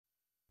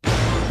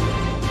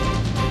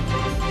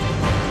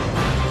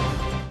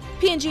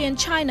PNG and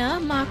China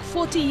mark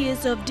 40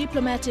 years of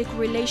diplomatic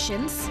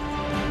relations.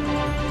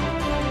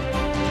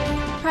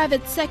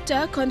 Private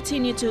sector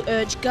continue to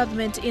urge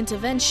government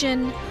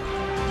intervention.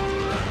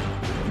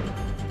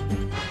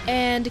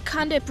 And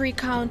Kandep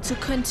recount to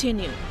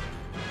continue.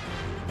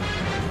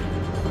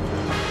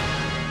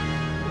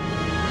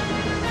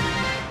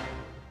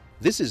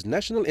 This is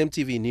National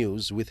EMTV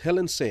News with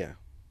Helen Sayer.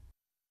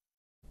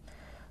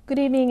 Good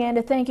evening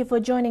and thank you for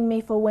joining me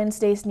for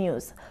Wednesday's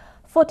news.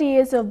 40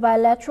 years of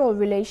bilateral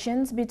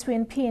relations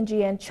between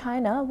PNG and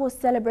China was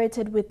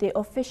celebrated with the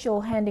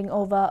official handing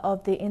over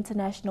of the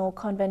International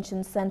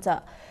Convention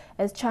Center.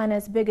 As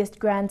China's biggest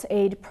grant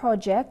aid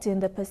project in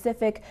the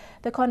Pacific,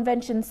 the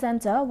Convention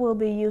Center will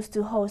be used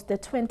to host the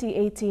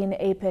 2018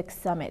 APEC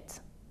Summit.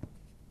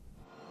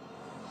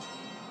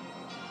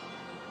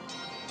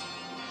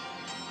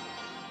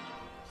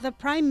 The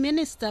Prime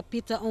Minister,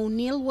 Peter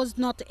O'Neill, was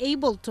not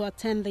able to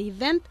attend the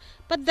event,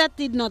 but that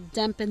did not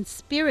dampen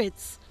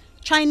spirits.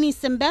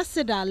 Chinese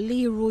Ambassador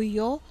Li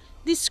Ruyo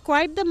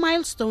described the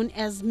milestone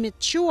as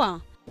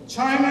mature.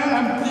 China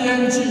and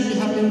PNG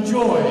have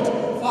enjoyed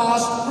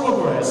fast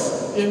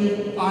progress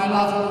in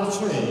bilateral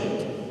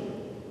trade.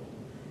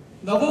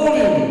 The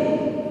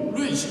volume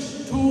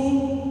reached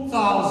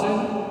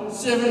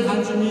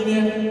 2,700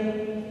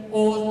 million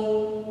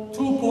or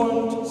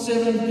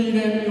 2.7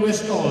 billion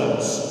US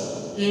dollars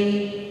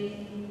in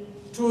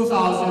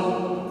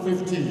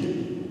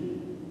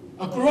 2015,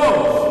 a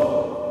growth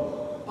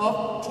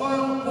of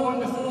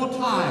 12.4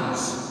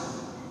 times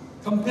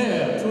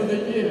compared to the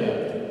year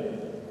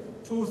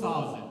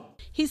 2000.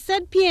 He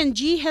said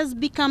PNG has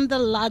become the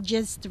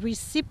largest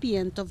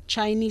recipient of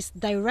Chinese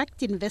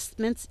direct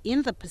investments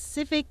in the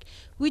Pacific,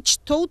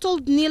 which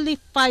totaled nearly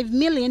 $5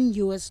 million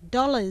US.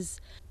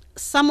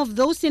 Some of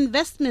those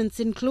investments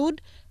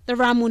include the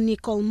Ramu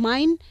nickel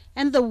mine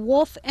and the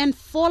wharf and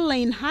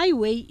 4-lane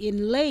highway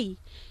in Lae.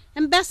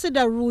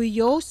 Ambassador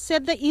Ruyo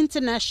said the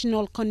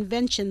International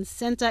Convention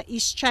Center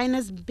is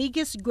China's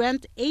biggest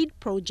grant aid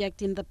project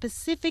in the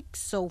Pacific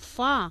so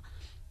far.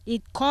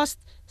 It cost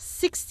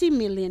 60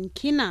 million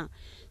kina.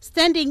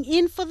 Standing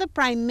in for the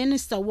Prime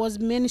Minister was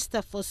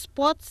Minister for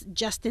Sports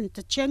Justin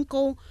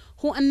Tachenko,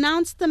 who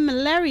announced the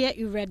malaria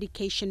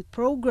eradication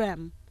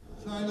program.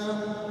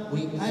 China,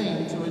 we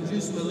aim to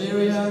reduce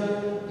malaria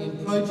in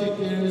project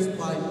areas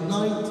by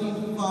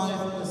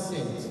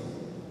 95%.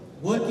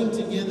 Working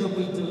together,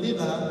 we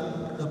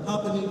deliver the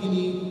Papua New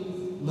Guinea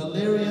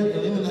Malaria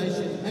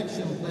Elimination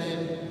Action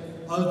Plan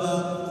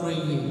over 3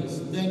 years.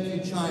 Thank you,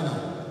 China.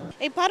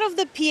 A part of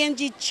the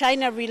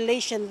PNG-China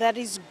relation that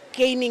is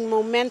gaining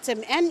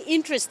momentum and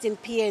interest in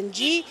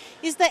PNG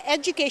is the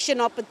education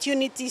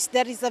opportunities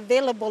that is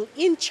available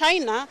in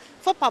China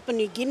for Papua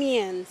New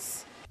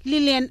Guineans.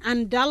 Lillian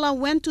Andala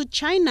went to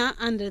China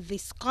under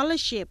this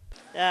scholarship.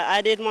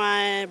 I did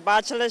my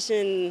bachelor's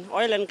in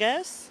oil and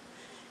gas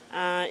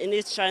in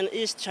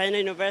East China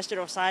University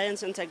of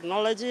Science and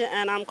Technology,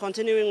 and I'm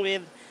continuing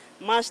with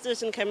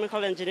master's in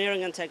chemical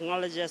engineering and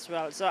technology as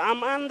well. So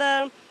I'm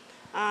under,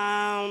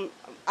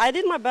 I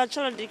did my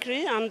bachelor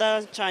degree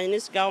under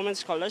Chinese government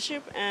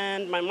scholarship,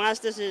 and my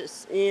master's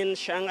is in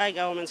Shanghai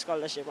government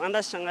scholarship,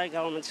 under Shanghai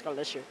government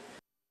scholarship.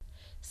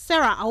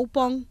 Sarah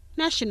Aupong,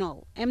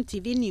 National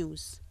EMTV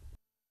News.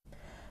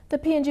 The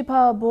PNG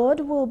Power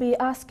Board will be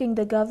asking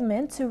the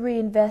government to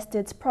reinvest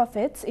its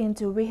profits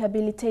into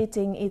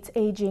rehabilitating its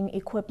aging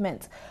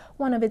equipment.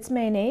 One of its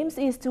main aims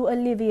is to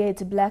alleviate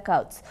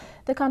blackouts.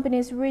 The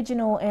company's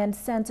regional and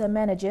center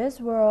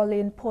managers were all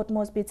in Port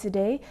Moresby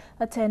today,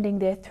 attending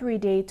their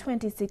 3-day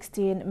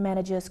 2016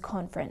 Managers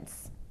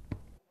Conference.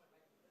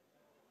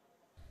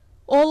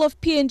 All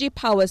of PNG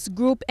Power's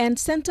group and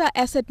center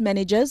asset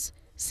managers,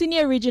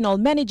 senior regional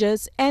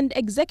managers and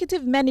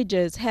executive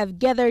managers have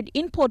gathered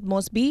in Port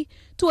Moresby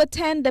to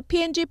attend the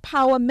PNG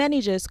Power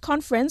Managers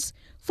Conference,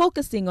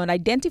 focusing on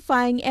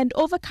identifying and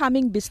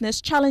overcoming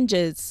business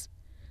challenges.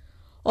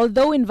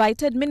 Although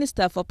invited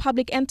Minister for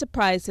Public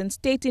Enterprise and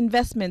State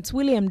Investments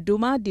William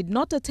Duma did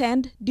not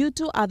attend due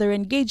to other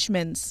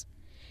engagements.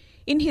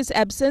 In his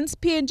absence,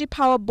 PNG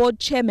Power Board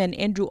Chairman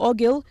Andrew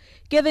Ogill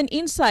gave an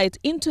insight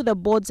into the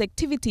board's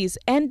activities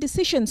and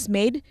decisions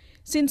made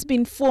since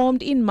being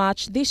formed in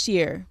March this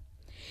year.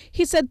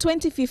 He said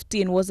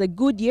 2015 was a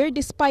good year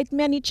despite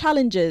many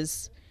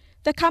challenges.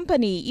 The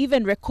company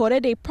even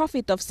recorded a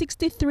profit of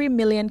 63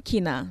 million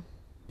kina.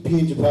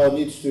 PNG Power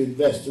needs to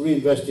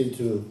reinvest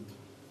into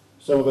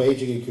some of our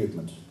aging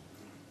equipment.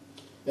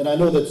 And I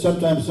know that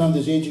sometimes some of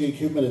this aging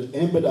equipment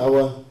hampered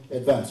our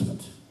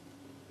advancement.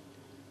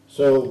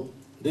 So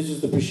this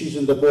is the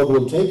position the board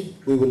will take.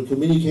 We will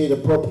communicate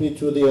appropriately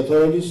to the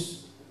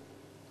authorities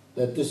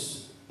that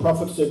this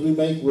profits that we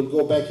make will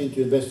go back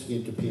into investing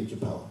into PNG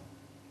Power.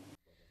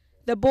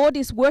 The board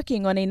is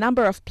working on a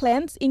number of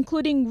plans,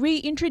 including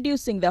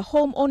reintroducing the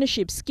home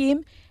ownership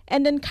scheme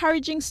and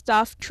encouraging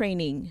staff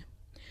training.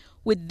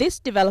 With these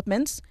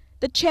developments,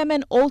 the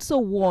chairman also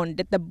warned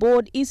that the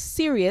board is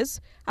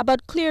serious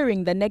about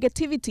clearing the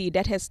negativity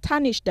that has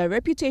tarnished the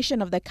reputation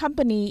of the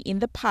company in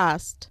the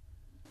past.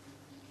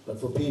 But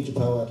for PNG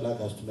Power, I'd like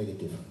us to make a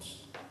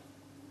difference.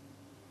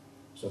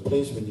 So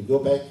please, when you go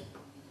back,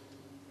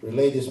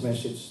 relay this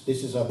message.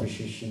 This is our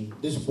position.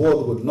 This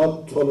board would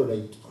not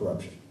tolerate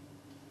corruption.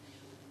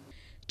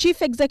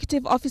 Chief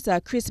Executive Officer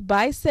Chris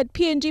Bai said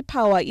PNG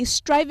Power is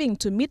striving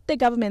to meet the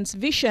government's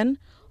vision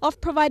of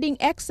providing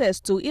access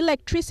to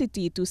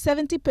electricity to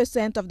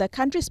 70% of the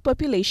country's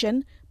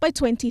population by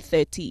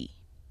 2030.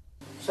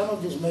 Some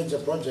of these major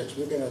projects,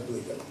 we cannot do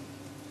it alone.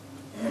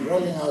 And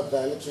rolling out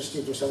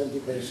electricity to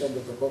 70%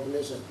 of the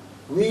population,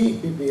 we,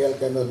 PPL,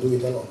 cannot do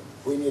it alone.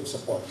 We need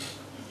support.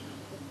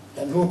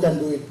 And who can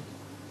do it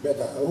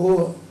better?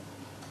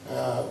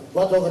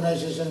 What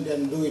organization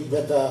can do it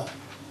better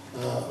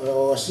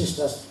or assist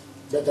us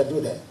better do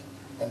that?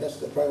 And that's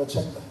the private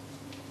sector.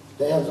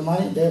 They have the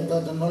money, they have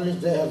got the knowledge,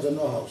 they have the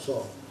know-how.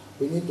 So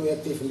we need to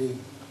actively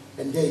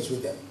engage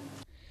with them.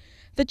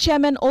 The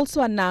chairman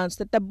also announced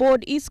that the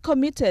board is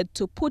committed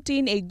to put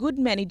in a good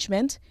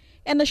management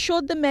and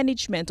assured the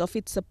management of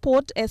its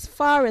support as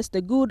far as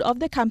the good of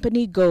the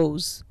company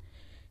goes.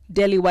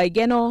 Delhi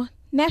Waigeno,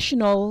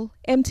 National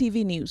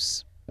EMTV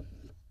News.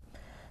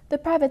 The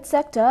private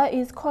sector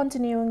is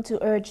continuing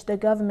to urge the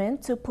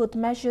government to put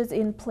measures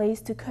in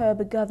place to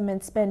curb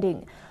government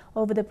spending.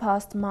 Over the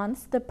past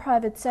months, the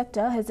private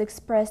sector has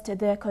expressed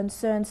their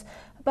concerns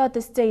about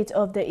the state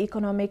of the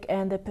economic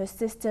and the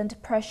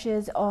persistent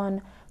pressures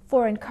on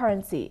foreign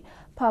currency.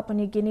 Papua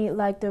New Guinea,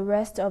 like the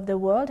rest of the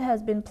world,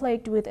 has been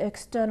plagued with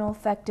external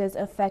factors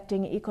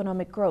affecting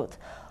economic growth.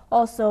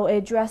 Also, a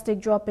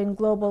drastic drop in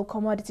global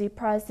commodity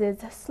prices,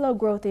 slow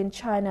growth in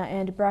China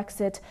and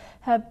Brexit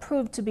have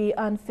proved to be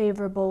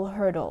unfavorable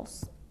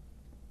hurdles.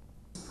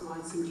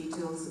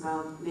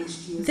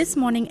 This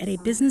morning at a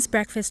business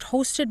breakfast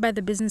hosted by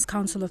the Business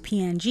Council of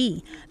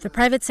PNG, the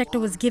private sector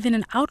was given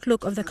an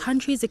outlook of the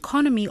country's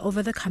economy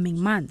over the coming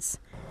months.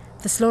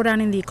 The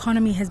slowdown in the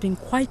economy has been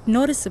quite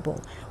noticeable,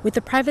 with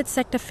the private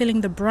sector feeling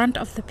the brunt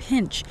of the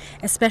pinch,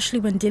 especially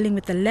when dealing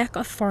with the lack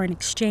of foreign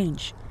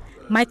exchange.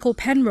 Michael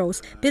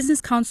Penrose,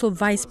 Business Council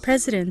Vice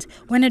President,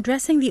 when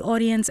addressing the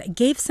audience,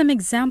 gave some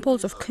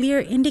examples of clear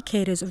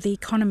indicators of the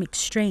economic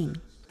strain.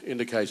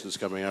 Indications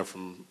coming out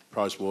from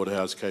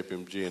Pricewaterhouse,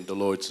 KPMG and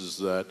Deloitte is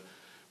that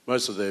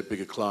most of their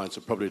bigger clients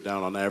are probably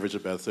down on average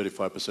about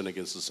 35%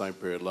 against the same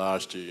period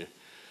last year,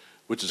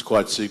 which is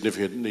quite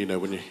significant,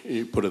 when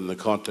you put it in the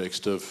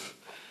context of,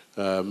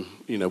 where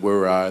we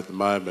are at the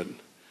moment.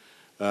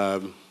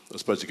 I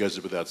suppose it goes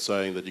without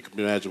saying that you can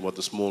imagine what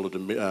the smaller to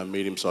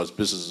medium-sized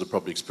businesses are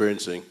probably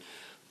experiencing,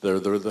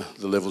 the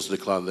levels of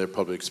decline they're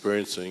probably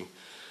experiencing.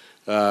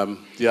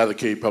 The other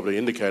key probably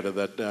indicator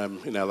that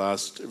in our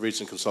last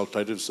recent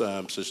consultative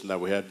session that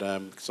we had,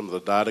 some of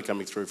the data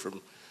coming through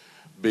from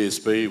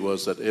BSB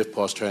was that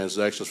FPOS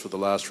transactions for the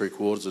last 3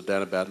 quarters are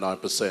down about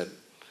 9%.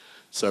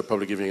 So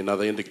probably giving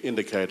another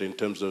indicator in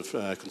terms of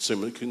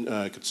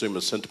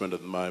consumer sentiment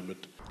at the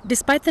moment.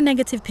 Despite the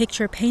negative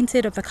picture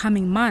painted of the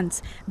coming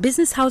months,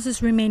 business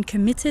houses remain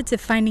committed to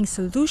finding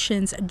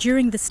solutions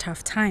during these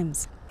tough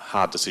times.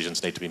 Hard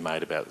decisions need to be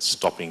made about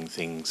stopping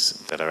things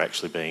that are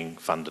actually being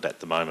funded at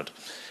the moment.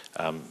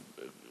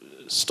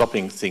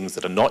 Stopping things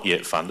that are not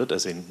yet funded,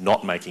 as in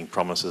not making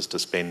promises to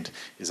spend,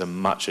 is a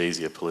much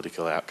easier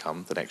political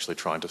outcome than actually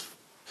trying to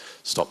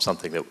stop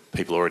something that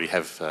people already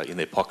have in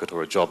their pocket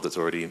or a job that's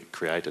already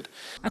created.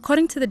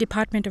 According to the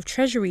Department of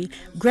Treasury,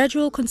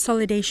 gradual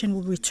consolidation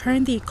will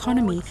return the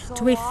economy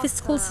to a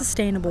fiscal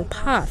sustainable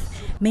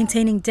path,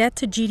 maintaining debt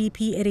to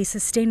GDP at a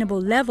sustainable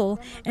level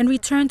and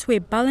return to a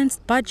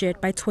balanced budget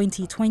by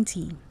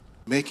 2020.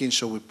 Making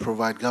sure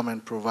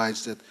government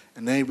provides that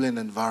enabling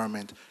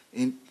environment,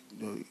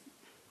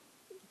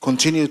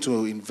 continue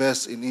to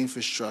invest in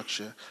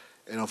infrastructure,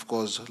 and of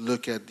course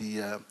look at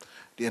the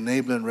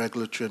enabling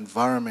regulatory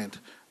environment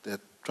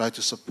that try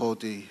to support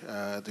the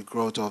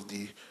growth of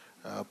the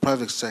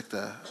private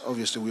sector.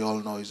 Obviously, we all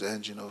know is the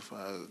engine of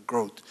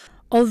growth.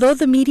 Although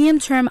the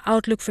medium-term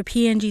outlook for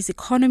PNG's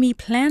economy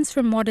plans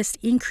for modest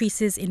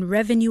increases in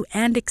revenue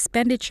and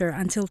expenditure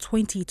until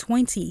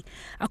 2020,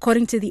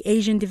 according to the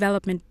Asian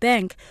Development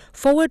Bank,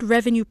 forward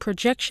revenue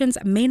projections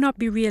may not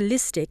be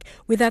realistic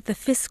without the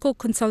fiscal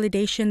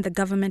consolidation the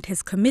government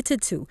has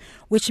committed to,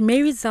 which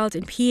may result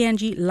in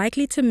PNG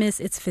likely to miss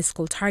its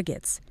fiscal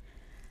targets.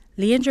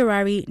 Lian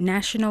Jarari,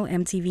 National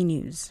EMTV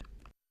News.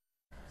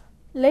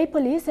 Lay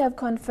police have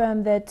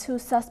confirmed that 2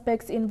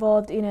 suspects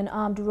involved in an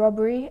armed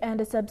robbery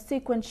and a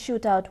subsequent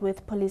shootout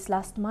with police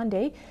last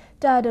Monday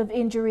died of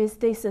injuries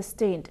they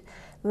sustained.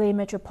 Lay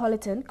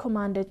Metropolitan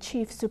Commander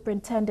Chief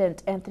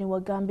Superintendent Anthony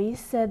Wagambi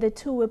said the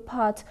 2 were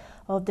part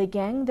of the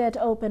gang that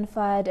opened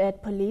fire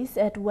at police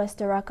at West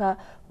Araka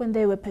when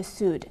they were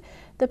pursued.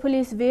 The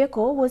police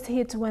vehicle was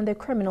hit when the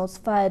criminals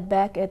fired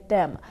back at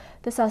them.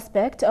 The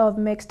suspect of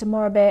mixed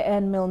Morbe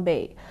and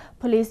Milne.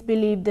 Police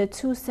believe the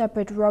 2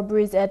 separate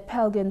robberies at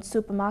Pelgan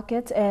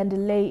Supermarket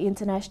and Lay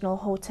International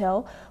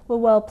Hotel were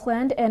well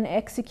planned and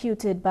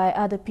executed by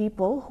other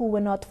people who were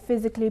not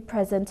physically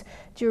present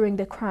during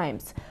the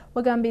crimes.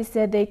 Wagambi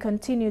said they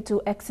continue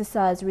to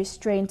exercise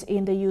restraint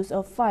in the use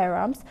of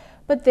firearms,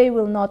 but they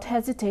will not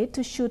hesitate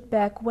to shoot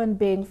back when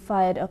being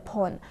fired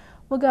upon.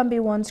 Mugambi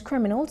warns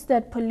criminals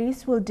that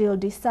police will deal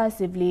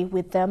decisively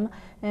with them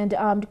and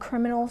armed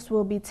criminals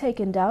will be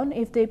taken down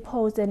if they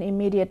pose an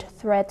immediate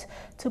threat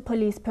to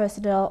police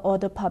personnel or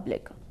the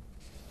public.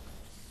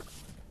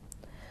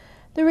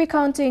 The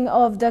recounting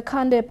of the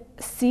Kandep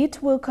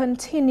seat will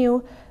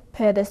continue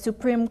per the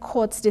Supreme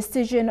Court's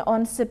decision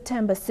on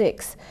September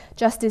 6.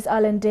 Justice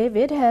Alan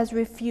David has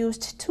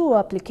refused 2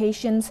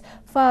 applications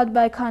filed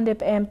by Kandep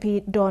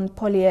MP Don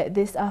Pollier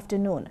this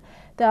afternoon.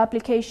 The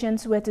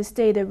applications were to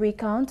stay the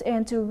recount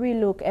and to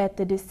relook at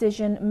the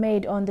decision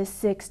made on the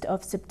 6th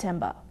of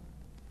September.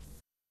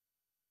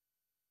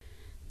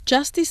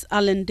 Justice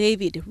Alan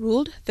David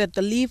ruled that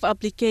the leave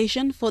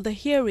application for the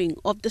hearing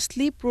of the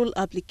sleep rule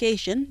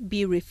application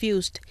be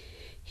refused.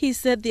 He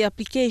said the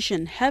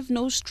application have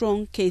no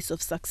strong case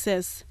of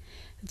success.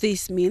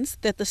 This means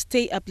that the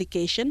stay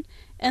application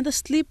and the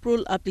sleep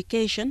rule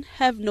application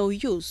have no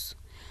use.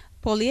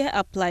 Pollier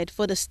applied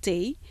for the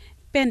stay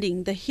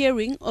pending the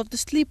hearing of the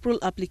sleep rule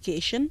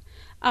application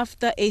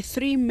after a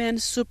 3-man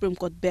Supreme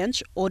Court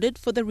bench ordered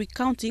for the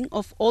recounting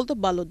of all the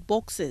ballot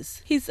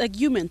boxes. His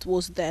argument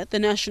was that the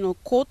National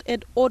Court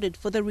had ordered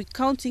for the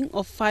recounting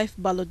of 5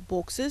 ballot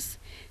boxes,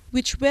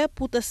 which were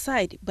put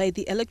aside by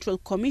the Electoral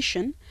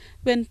Commission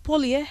when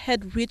Pollier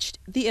had reached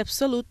the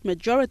absolute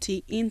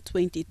majority in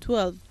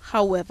 2012.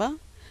 However,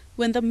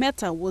 when the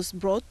matter was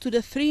brought to the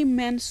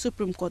 3-man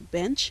Supreme Court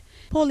bench,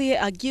 Pollier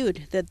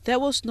argued that there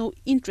was no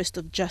interest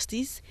of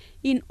justice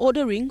in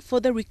ordering for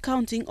the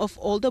recounting of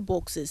all the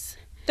boxes.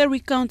 The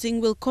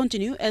recounting will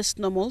continue as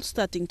normal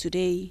starting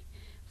today.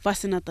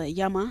 Vasanata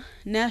Yama,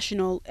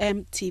 National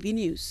EMTV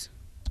News.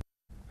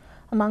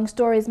 Among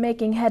stories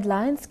making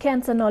headlines,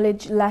 cancer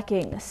knowledge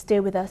lacking. Stay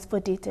with us for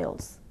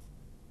details.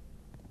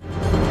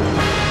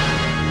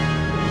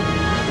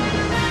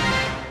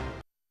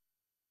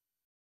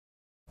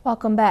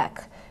 Welcome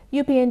back.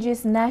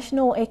 UPNG's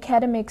National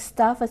Academic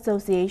Staff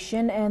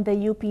Association and the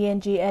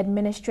UPNG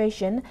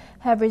administration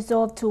have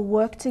resolved to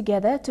work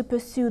together to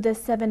pursue the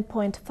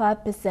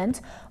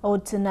 7.5%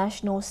 owed to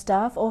national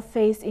staff or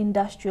face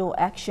industrial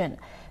action.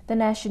 The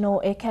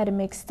National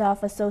Academic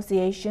Staff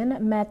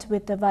Association met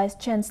with the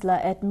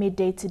Vice-Chancellor at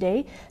midday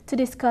today to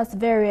discuss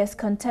various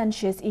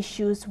contentious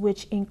issues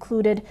which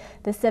included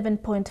the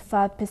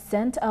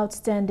 7.5%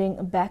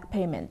 outstanding back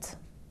payment.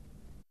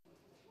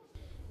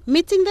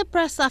 Meeting the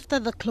press after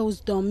the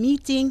closed-door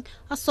meeting,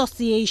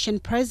 Association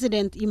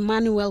President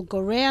Emmanuel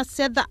Gorea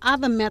said the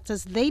other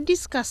matters they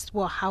discussed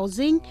were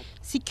housing,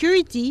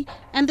 security,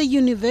 and the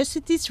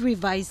university's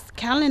revised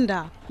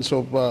calendar.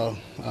 So,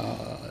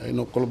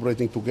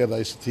 collaborating together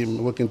as a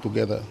team, working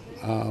together.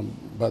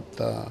 But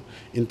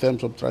in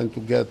terms of trying to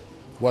get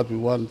what we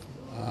want,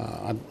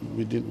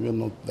 we're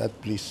not that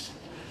pleased.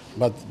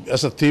 But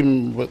as a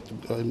team,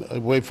 a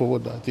way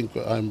forward, I think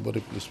I'm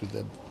very pleased with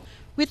that.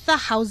 With the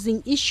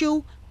housing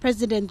issue,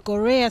 President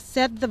Gorea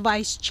said the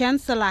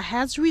Vice-Chancellor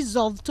has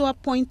resolved to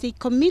appoint a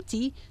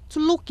committee to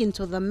look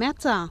into the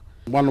matter.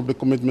 One of the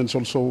commitments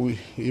also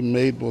he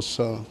made was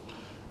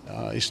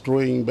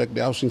throwing back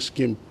the housing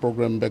scheme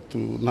program back to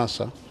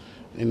NASA.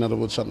 In other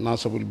words,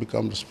 NASA will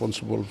become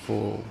responsible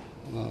for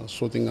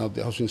sorting out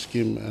the housing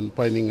scheme and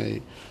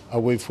finding a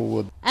way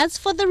forward. As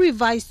for the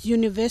revised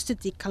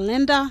university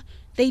calendar,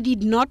 they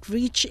did not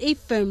reach a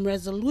firm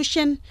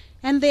resolution,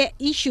 and their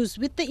issues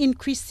with the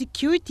increased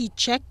security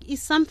check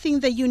is something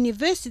the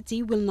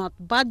university will not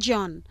budge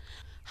on.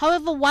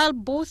 However, while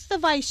both the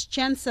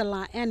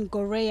Vice-Chancellor and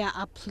Gorea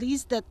are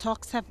pleased that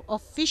talks have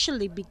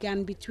officially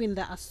begun between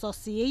the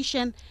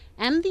association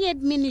and the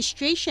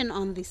administration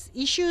on these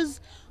issues,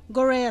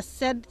 Gorea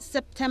said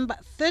September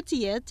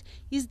 30th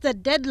is the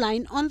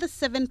deadline on the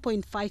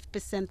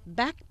 7.5%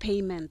 back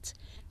payment.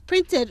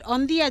 Printed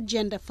on the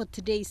agenda for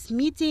today's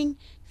meeting,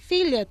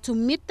 failure to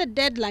meet the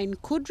deadline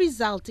could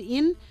result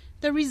in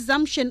the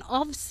resumption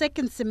of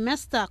second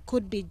semester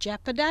could be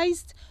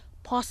jeopardized,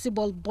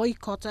 possible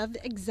boycott of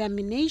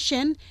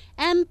examination,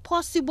 and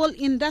possible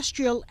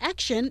industrial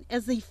action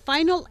as a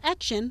final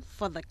action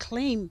for the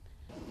claim.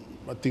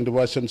 I think the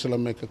Vice-Chancellor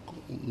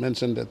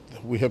mentioned that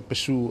we have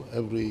pursued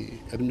every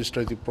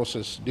administrative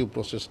process, due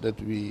process that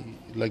we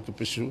like to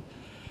pursue.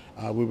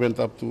 We went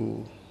up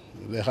to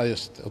the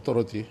highest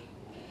authority,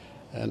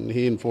 and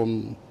he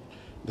informed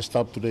the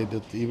staff today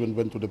that he even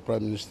went to the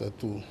Prime Minister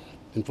to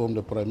inform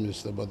the Prime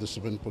Minister about the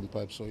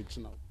 7.5, so it's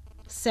now.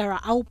 Sarah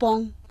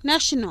Aupong,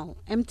 National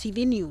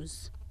EMTV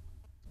News.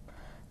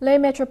 Lae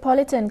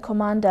Metropolitan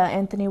Commander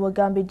Anthony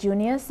Wagambi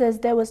Jr. says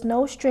there was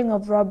no string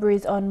of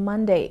robberies on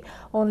Monday.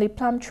 Only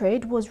Plum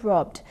Trade was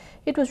robbed.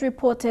 It was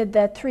reported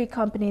that 3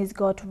 companies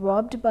got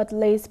robbed, but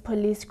Lae's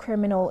Police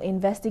Criminal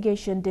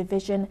Investigation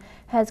Division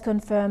has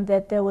confirmed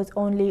that there was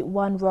only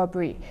 1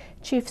 robbery.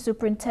 Chief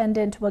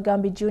Superintendent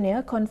Wagambi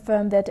Jr.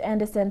 confirmed that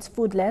Anderson's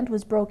Foodland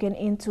was broken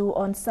into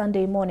on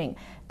Sunday morning.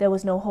 There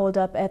was no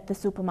hold-up at the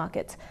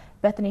supermarket.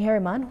 Bethany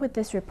Harriman with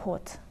this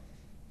report.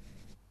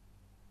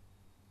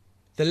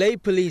 The Lae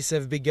police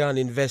have begun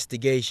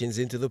investigations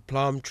into the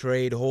Plum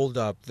Trade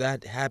hold-up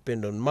that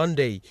happened on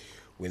Monday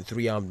when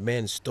 3 armed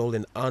men stole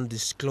an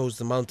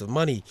undisclosed amount of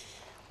money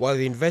While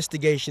the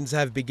investigations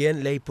have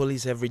begun, Lae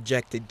police have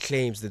rejected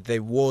claims that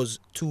there was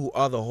 2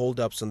 other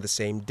holdups on the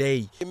same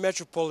day.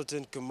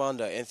 Metropolitan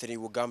Commander Anthony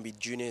Wagambi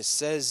Jr.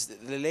 says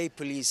the Lae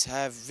police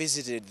have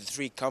visited the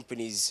 3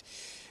 companies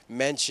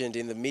mentioned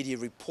in the media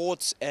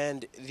reports,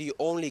 and the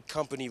only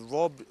company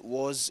robbed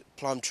was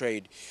Plum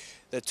Trade.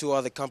 The 2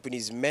 other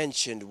companies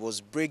mentioned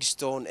was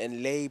Brigstone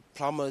and Lae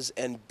Plumbers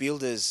and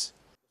Builders.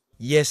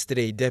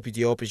 Yesterday,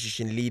 Deputy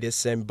Opposition Leader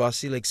Sam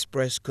Basil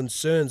expressed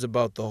concerns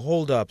about the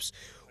holdups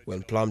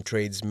when Plum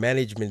Trade's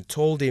management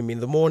told him in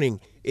the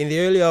morning. In the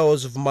early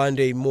hours of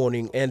Monday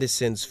morning,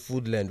 Anderson's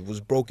Foodland was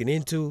broken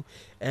into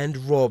and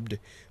robbed.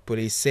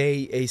 Police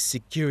say a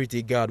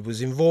security guard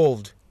was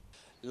involved.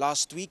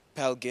 Last week,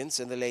 Pelgins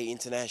and the Lae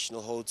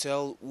International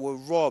Hotel were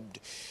robbed.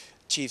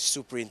 Chief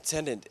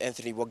Superintendent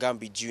Anthony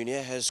Wagambi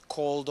Jr. has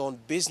called on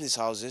business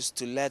houses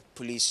to let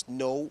police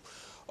know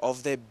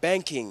of their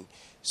banking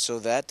so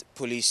that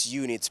police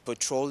units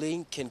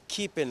patrolling can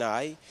keep an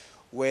eye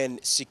when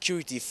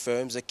security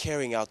firms are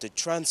carrying out the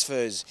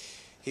transfers.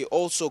 He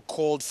also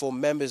called for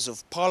members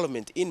of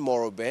parliament in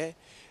Morobe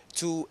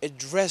to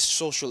address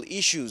social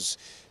issues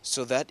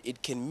so that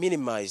it can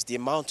minimize the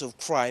amount of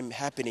crime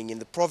happening in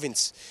the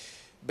province.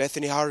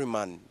 Bethany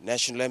Harriman,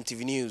 National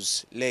EMTV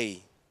News,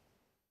 Lae.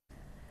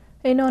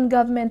 A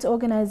non-government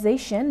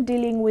organization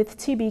dealing with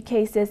TB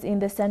cases in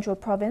the Central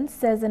Province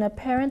says an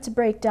apparent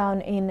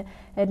breakdown in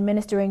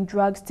administering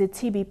drugs to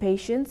TB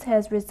patients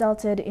has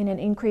resulted in an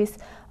increase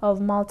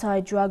of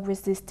multi-drug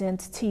resistant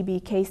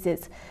TB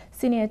cases.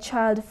 Senior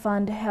Child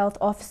Fund Health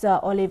Officer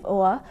Olive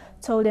Oa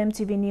told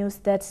MTV News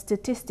that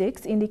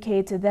statistics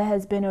indicate there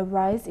has been a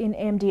rise in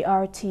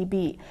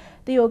MDR-TB.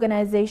 The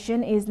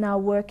organization is now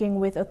working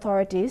with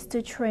authorities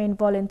to train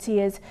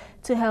volunteers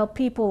to help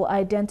people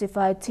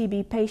identify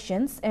TB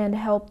patients and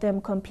help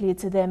them complete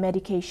their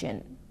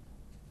medication.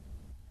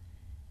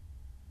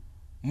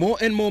 More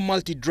and more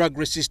multi-drug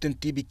resistant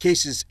TB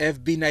cases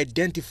have been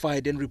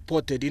identified and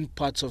reported in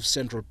parts of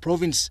Central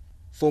Province.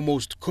 For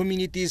most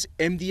communities,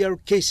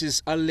 MDR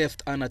cases are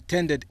left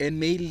unattended and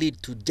may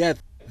lead to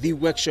death. The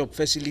workshop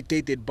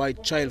facilitated by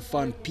Child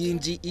Fund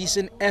PNG is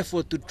an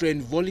effort to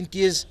train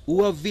volunteers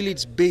who are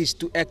village-based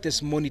to act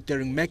as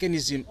monitoring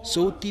mechanism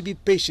so TB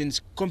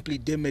patients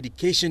complete their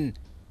medication.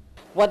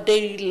 What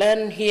they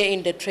learn here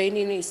in the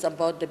training is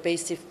about the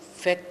basic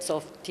facts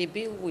of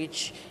TB,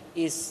 which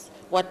is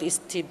what is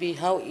TB,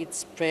 how it's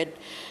spread,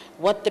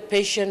 what the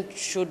patient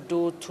should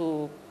do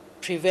to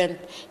prevent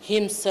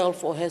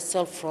himself or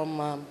herself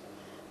from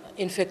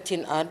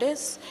infecting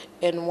others,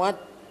 and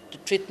what the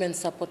treatment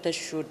supporters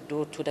should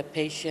do to the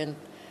patient.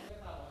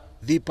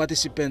 The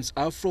participants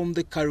are from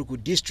the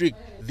Karuku district.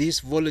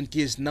 These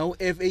volunteers now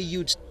have a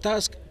huge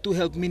task to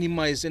help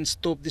minimize and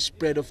stop the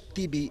spread of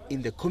TB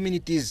in the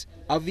communities.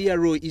 Avia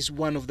Roy is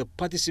one of the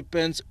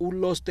participants who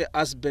lost a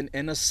husband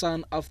and a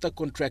son after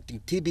contracting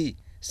TB.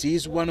 She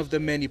is one of the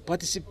many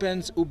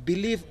participants who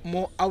believe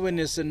more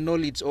awareness and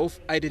knowledge of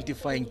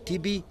identifying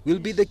TB will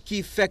be the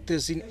key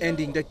factors in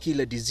ending the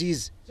killer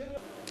disease.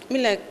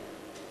 Me like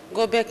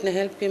go back and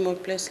help him or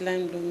place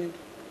line blooming.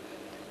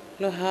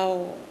 Lo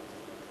how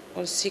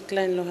or sick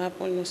line lo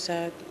happen lo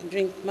sa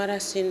drink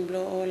medicine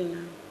blow all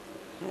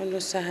now. Lo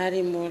sa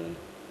harimol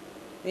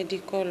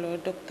medical or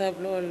doctor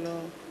blow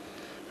lo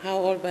how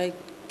all by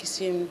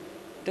kisim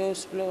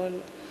dose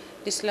blow.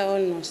 This la all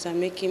no sa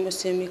make him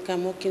semi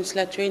come working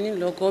sla training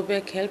lo go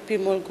back help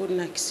him all good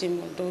na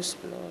kisim dose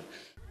blow.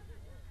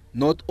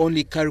 Not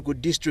only Karuku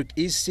district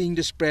is seeing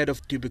the spread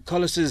of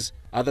tuberculosis,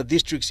 other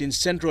districts in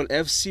Central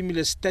have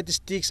similar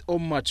statistics or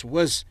much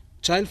worse.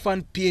 Child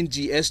Fund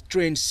PNG has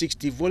trained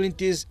 60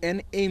 volunteers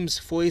and aims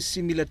for a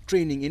similar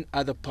training in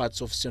other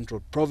parts of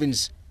Central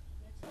Province.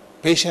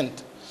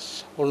 Patient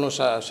almost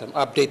some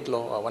update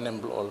law one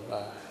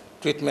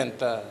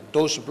treatment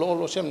dose blow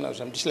lo some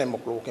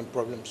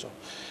problem so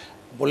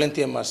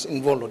volunteer must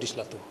involve this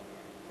la too.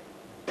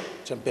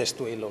 Some best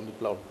way lo mi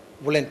blow.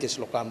 Volunteers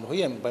lo kam lo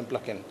yem ban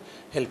plaken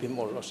help him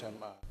all lo some.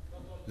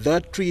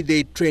 The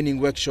 3-day training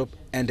workshop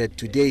ended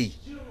today.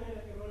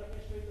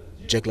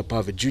 Jack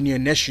Lapava Jr.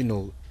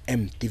 National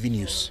EMTV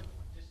News.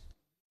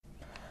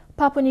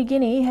 Papua New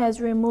Guinea has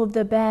removed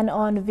the ban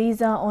on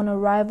visa on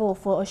arrival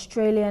for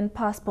Australian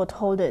passport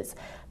holders.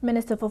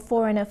 Minister for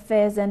Foreign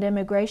Affairs and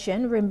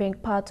Immigration, Rimbing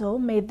Pato,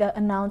 made the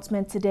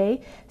announcement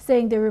today,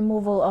 saying the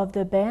removal of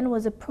the ban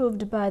was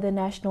approved by the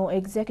National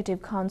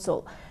Executive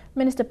Council.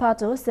 Minister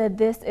Pato said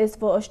this is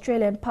for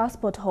Australian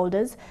passport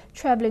holders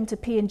travelling to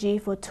PNG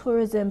for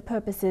tourism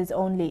purposes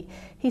only.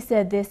 He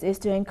said this is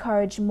to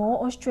encourage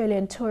more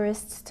Australian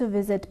tourists to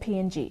visit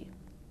PNG.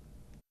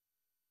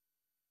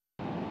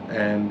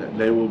 And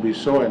they will be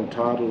so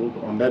entitled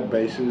on that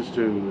basis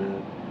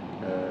to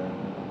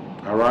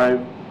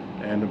arrive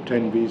and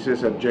obtain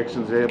visas at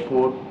Jackson's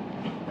Airport,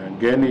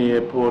 Gurney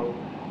Airport,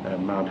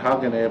 Mount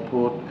Hagen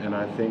Airport, and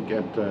I think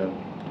at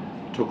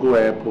Tokua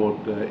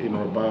Airport in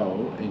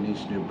Rabaul in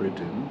East New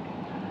Britain.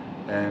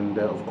 And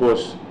of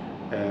course,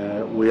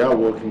 we are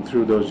working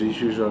through those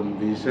issues on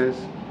visas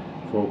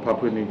for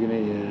Papua New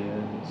Guinea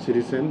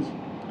citizens,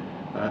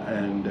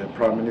 and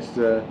Prime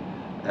Minister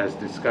has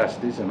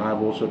discussed this, and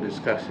I've also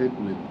discussed it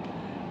with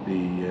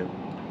the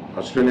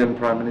Australian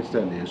Prime Minister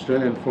and the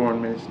Australian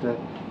Foreign Minister,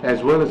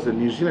 as well as the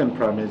New Zealand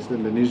Prime Minister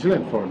and the New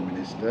Zealand Foreign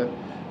Minister.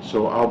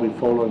 So I'll be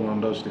following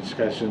on those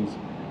discussions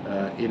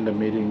in the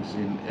meetings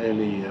in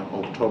early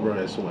October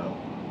as well.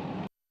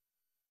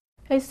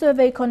 A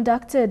survey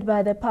conducted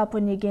by the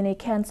Papua New Guinea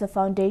Cancer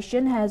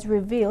Foundation has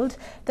revealed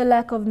the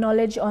lack of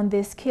knowledge on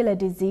this killer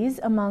disease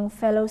among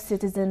fellow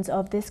citizens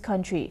of this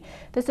country.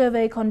 The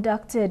survey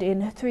conducted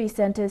in 3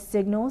 centers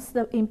signals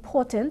the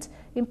importance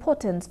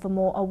for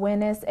more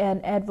awareness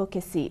and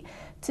advocacy.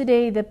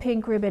 Today, the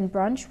Pink Ribbon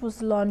Brunch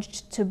was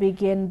launched to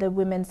begin the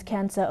Women's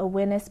Cancer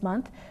Awareness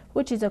Month,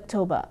 which is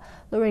October.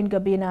 Lorraine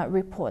Gabina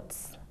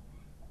reports.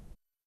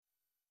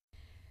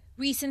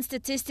 Recent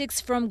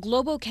statistics from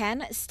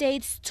GlobalCan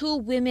states 2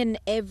 women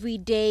every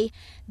day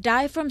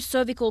die from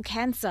cervical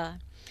cancer.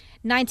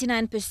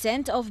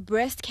 99% of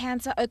breast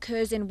cancer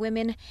occurs in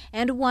women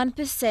and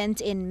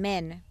 1% in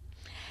men.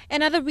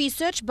 Another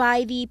research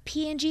by the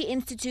PNG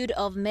Institute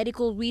of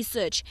Medical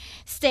Research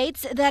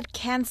states that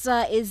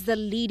cancer is the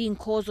leading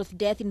cause of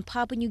death in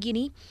Papua New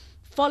Guinea,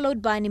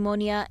 followed by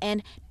pneumonia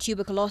and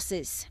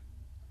tuberculosis.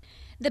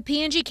 The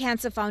PNG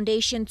Cancer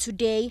Foundation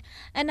today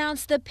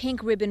announced the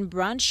Pink Ribbon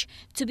Brunch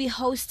to be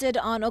hosted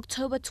on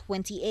October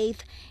 28th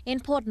in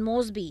Port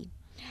Moresby.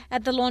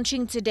 At the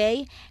launching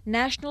today,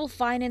 National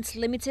Finance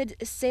Limited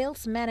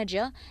Sales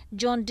Manager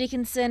John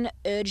Dickinson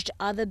urged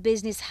other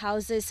business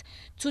houses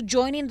to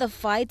join in the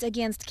fight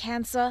against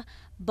cancer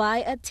by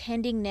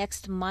attending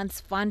next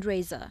month's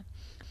fundraiser.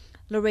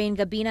 Lorraine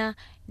Gabina,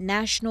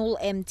 National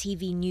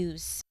EMTV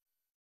News.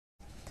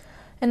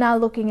 And now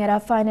looking at our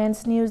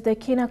finance news, the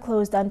kina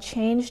closed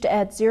unchanged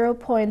at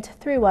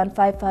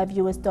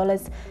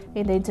 $0.3155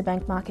 in the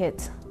interbank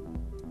market.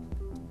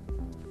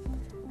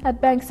 At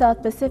Bank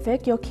South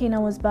Pacific, your kina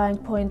was buying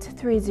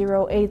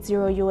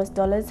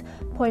 $0.3080,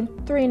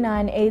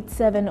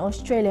 $0.3987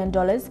 Australian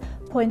dollars,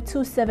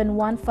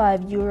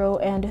 $0.2715 euro,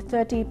 and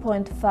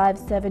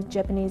 30.57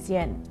 Japanese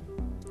yen.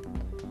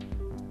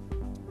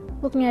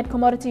 Looking at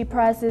commodity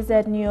prices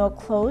at New York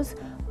close,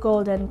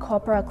 gold and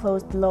copper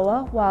closed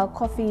lower, while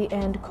coffee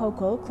and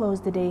cocoa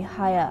closed the day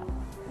higher.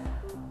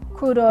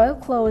 Crude oil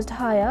closed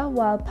higher,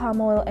 while palm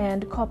oil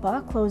and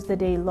copper closed the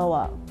day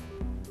lower.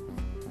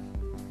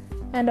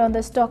 And on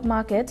the stock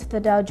market, the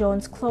Dow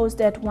Jones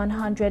closed at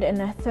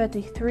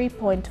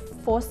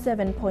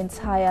 133.47 points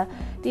higher.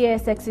 The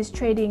ASX is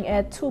trading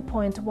at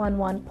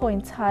 2.11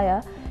 points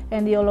higher,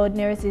 and the All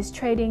Ordinaries is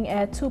trading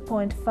at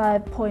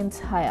 2.5 points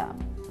higher.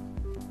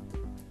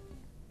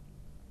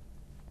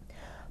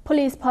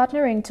 Police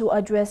partnering to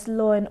address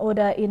law and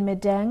order in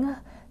Medang,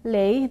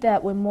 Lay.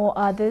 That were more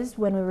others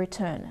when we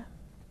return.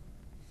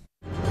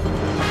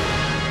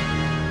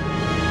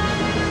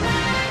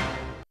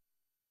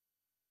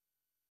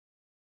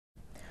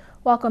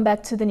 Welcome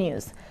back to the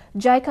news.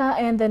 JICA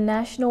and the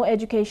National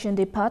Education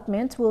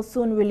Department will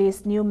soon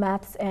release new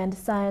maths and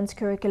science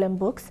curriculum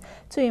books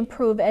to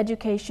improve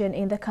education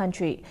in the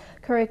country.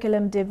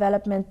 Curriculum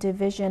Development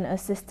Division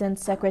Assistant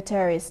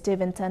Secretary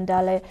Stephen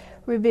Tandale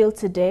revealed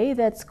today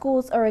that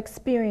schools are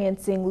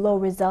experiencing low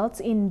results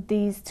in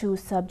these 2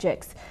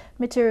 subjects.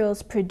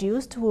 Materials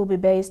produced will be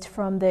based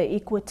from the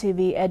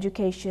EMTV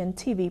Education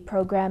TV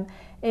program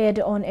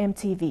aired on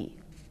MTV.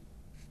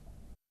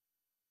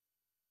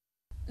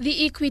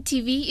 The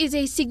EMTV is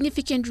a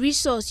significant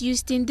resource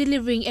used in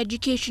delivering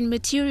education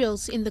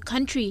materials in the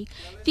country.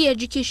 The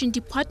Education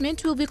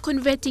Department will be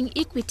converting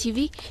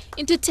EMTV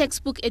into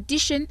textbook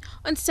edition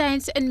on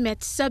science and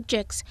math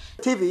subjects.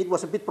 TV, it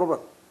was a big problem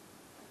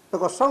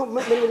because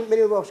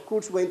many of our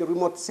schools were in the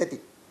remote setting.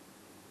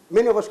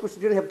 Many of our schools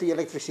didn't have the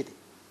electricity.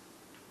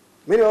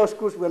 Many of our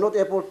schools were not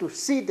able to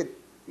see the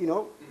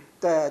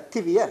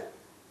TV.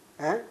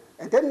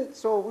 And then,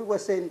 so we were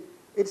saying,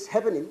 it's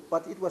happening,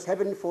 but it was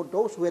happening for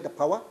those who had the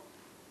power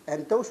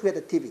and those who had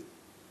the TV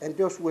and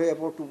those who were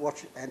able to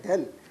watch and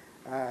then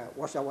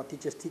watch our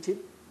teachers teaching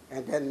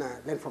and then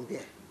learn from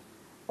there.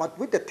 But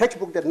with the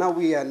textbook that now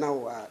we are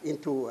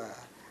into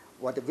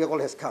what the vehicle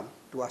has come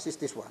to assist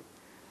this one,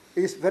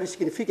 is very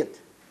significant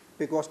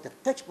because the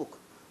textbook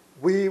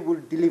we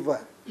will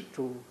deliver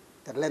to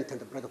the length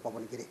and the breadth of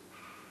Papua New Guinea.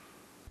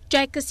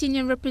 JICA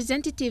Senior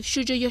Representative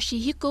Shujo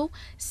Yoshihiko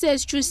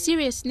says through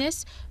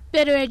seriousness,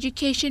 better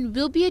education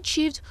will be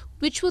achieved,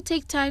 which will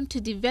take time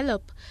to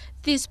develop.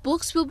 These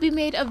books will be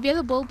made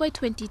available by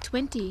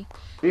 2020.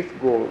 This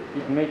goal,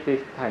 it may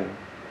take time.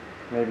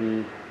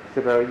 Maybe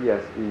several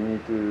years we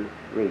need to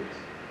wait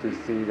to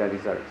see the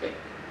results.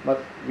 But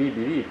we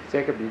believe,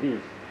 JICA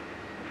believes,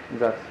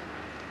 that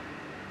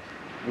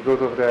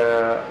because of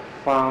the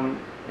fun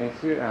and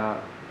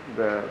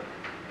the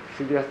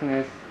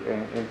seriousness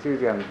and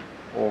enthusiasm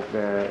of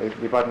the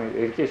Department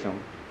of Education,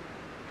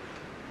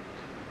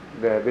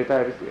 the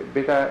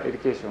better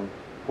education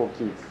for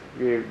kids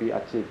will be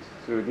achieved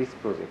through this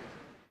project.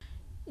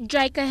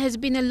 JICA has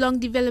been a long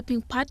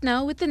developing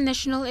partner with the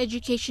National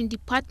Education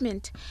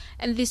Department,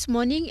 and this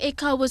morning a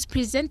car was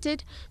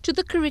presented to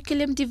the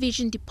Curriculum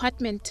Division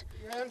Department.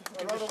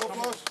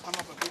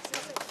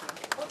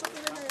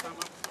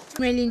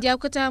 Merlin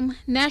Diaukatam,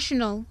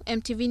 National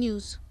EMTV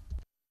News.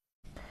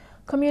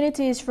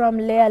 Communities from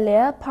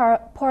Lealea,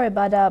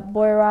 Poribada,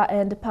 Boira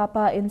and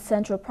Papa in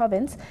Central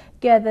Province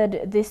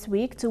gathered this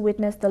week to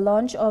witness the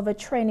launch of a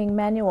training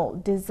manual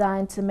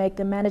designed to make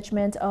the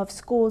management of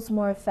schools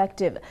more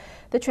effective.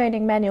 The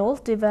training manual,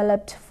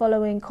 developed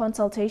following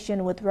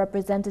consultation with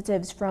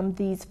representatives from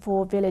these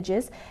 4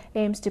 villages,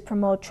 aims to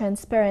promote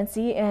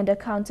transparency and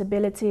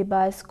accountability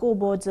by school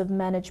boards of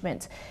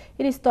management.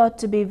 It is thought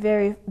to be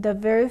the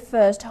very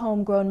first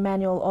homegrown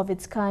manual of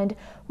its kind,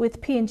 with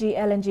PNG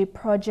LNG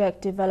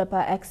project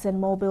developer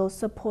ExxonMobil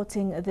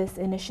supporting this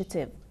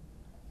initiative.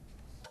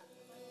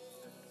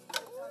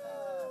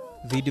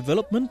 The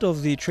development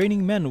of the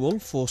training manual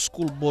for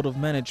School Board of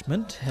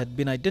Management had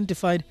been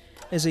identified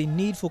as a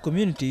need for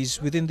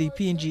communities within the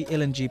PNG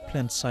LNG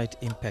plant site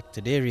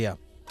impacted area.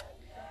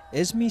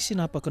 ESME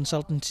Sinapa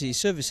Consultancy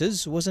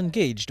Services was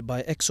engaged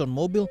by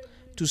ExxonMobil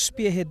to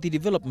spearhead the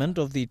development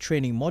of the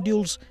training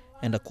modules,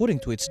 and according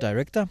to its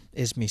director,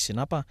 ESME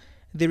Sinapa,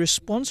 the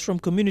response from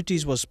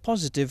communities was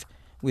positive,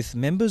 with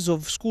members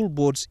of school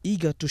boards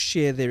eager to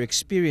share their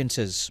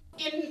experiences.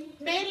 In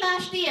May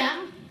last year,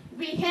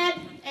 we had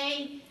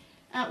a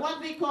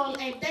what we call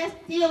a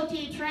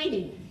DOT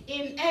training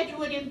in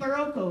Edgewood in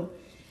Baroko,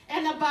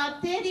 and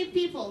about 30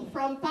 people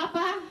from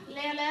Papa,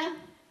 Lele,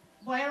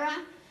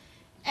 Boira,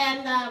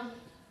 and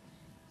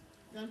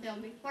don't tell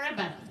me,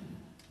 Poribada.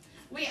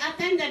 We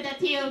attended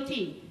the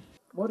TOT.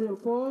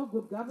 Module 4,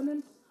 good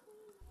governance.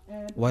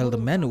 While the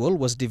manual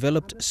was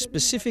developed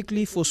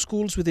specifically for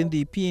schools within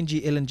the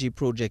PNG LNG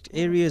project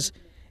areas,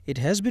 it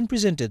has been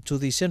presented to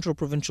the Central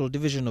Provincial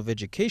Division of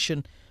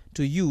Education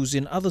to use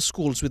in other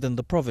schools within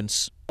the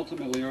province.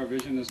 Ultimately, our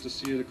vision is to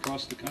see it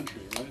across the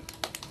country, right?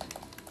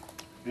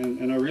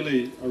 And I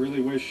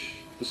really wish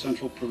the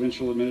Central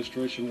Provincial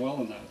Administration well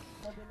in that.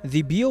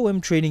 The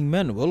BOM training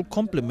manual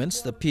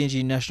complements the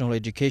PNG National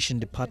Education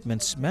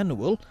Department's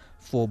manual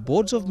for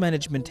Boards of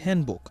Management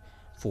Handbook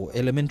for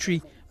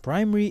elementary,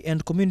 primary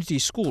and community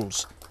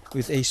schools,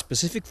 with a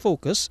specific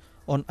focus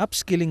on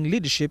upskilling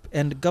leadership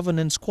and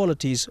governance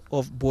qualities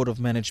of Board of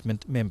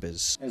Management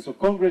members. And so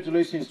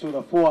congratulations to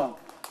the four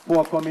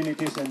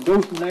communities and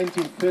those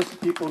 19 first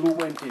people who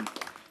went in.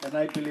 And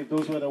I believe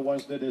those were the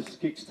ones that has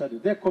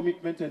kick-started their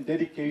commitment and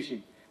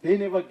dedication. They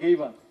never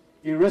gave up,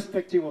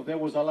 irrespective of there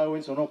was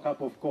allowance or no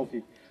cup of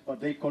coffee, but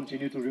they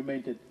continue to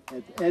remain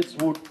at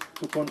Edgewood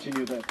to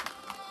continue that.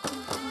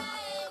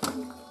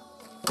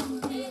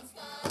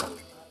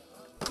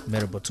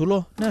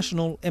 Meribatulo,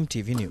 National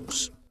EMTV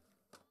News.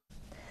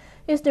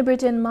 Eastern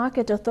Britain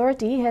Market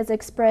Authority has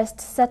expressed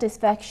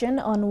satisfaction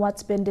on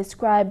what's been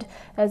described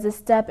as a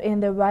step in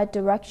the right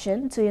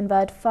direction to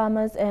invite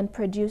farmers and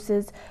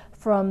producers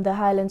from the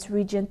Highlands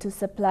region to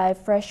supply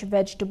fresh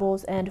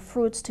vegetables and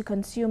fruits to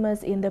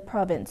consumers in the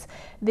province.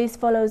 This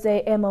follows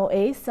a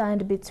MOA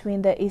signed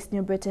between the East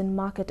New Britain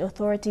Market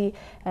Authority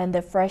and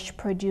the Fresh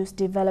Produce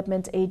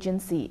Development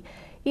Agency.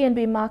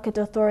 ENB Market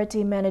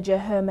Authority Manager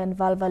Herman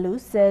Valvalu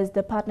says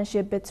the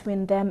partnership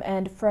between them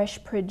and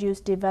Fresh Produce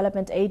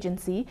Development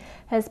Agency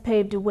has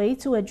paved the way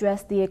to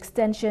address the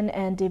extension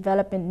and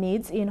development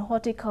needs in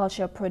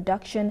horticulture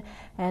production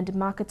and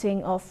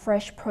marketing of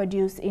fresh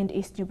produce in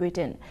East New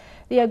Britain.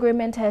 The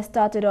agreement has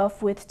started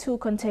off with 2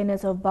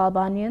 containers of bulb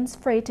onions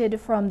freighted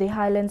from the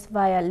Highlands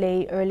via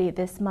Lae early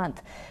this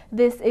month.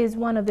 This is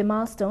one of the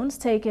milestones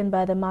taken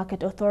by the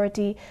Market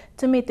Authority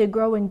to meet the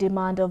growing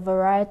demand of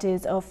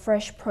varieties of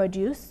fresh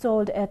produce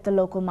sold at the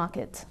local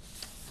market.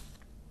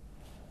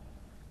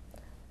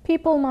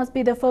 People must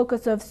be the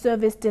focus of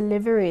service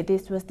delivery.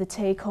 This was the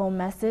take-home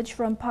message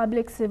from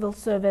public civil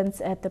servants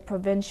at the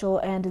provincial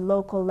and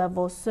local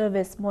level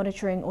Service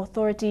Monitoring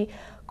Authority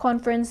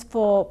Conference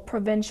for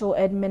Provincial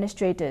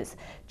Administrators.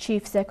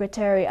 Chief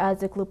Secretary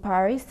Isaac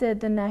Lupari said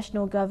the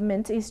national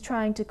government is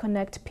trying to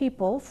connect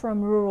people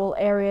from rural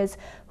areas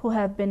who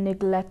have been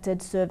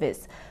neglected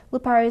service.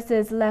 Lupari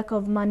says lack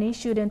of money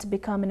shouldn't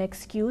become an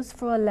excuse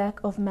for a lack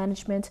of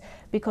management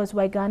because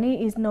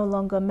Waigani is no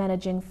longer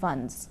managing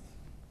funds.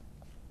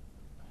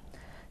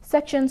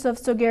 Sections of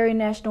Sogeri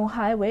National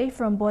Highway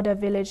from Border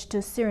Village to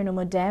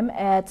Sirinumu Dam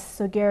at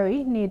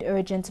Sogeri need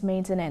urgent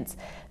maintenance.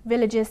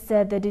 Villagers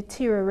said the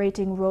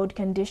deteriorating road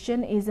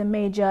condition is a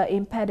major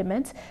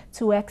impediment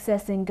to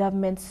accessing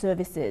government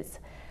services.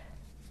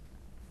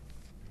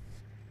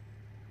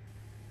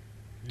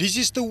 This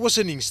is the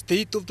worsening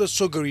state of the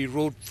Sogeri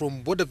Road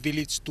from Border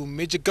Village to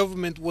major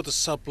government water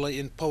supply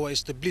and power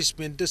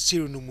establishment, the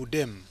Sirinumu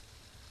Dam.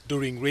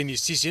 During rainy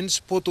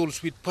seasons,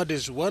 potholes with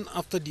puddles one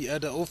after the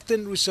other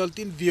often result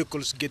in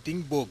vehicles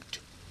getting bogged.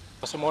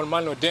 Small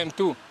man or dam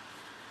too,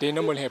 they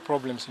normally have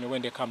problems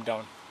when they come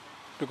down.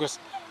 Because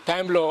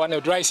time low on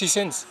the dry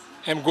seasons,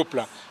 I'm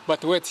gopla,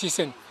 but wet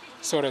season,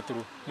 sorry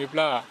through.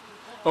 Mipla,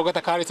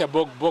 ogata carita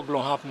bog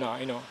long half now,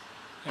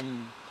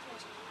 and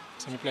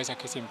some place I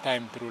can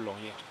time through long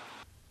here.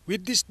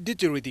 With this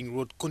deteriorating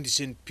road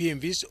condition,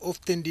 PMVs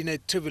often deny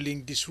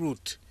traveling this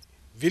route.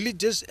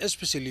 Villagers,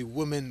 especially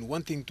women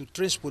wanting to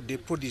transport their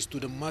produce to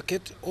the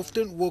market,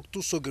 often walk to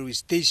Sogeri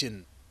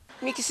Station.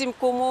 Mikisim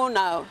kumu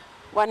na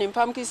One in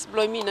pumpkins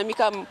blow me, na me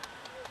come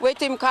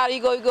wait him carry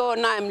go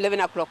now I'm 11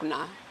 o'clock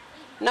now.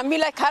 Na me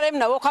like carry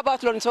na walk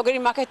about lon so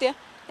market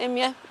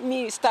and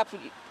me stop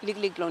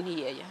lig lon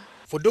here. Yeah.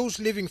 For those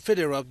living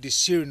further up the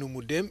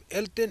Sirinumudem,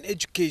 health and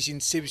education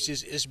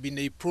services has been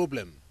a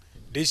problem.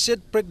 They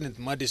said pregnant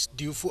mothers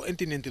due for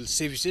antenatal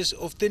services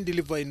often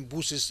deliver in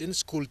buses and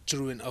school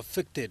children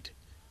affected.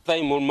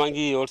 Time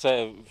mangi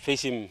also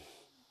facing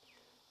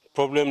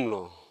problem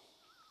lo.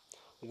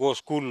 Go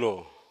school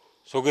lo.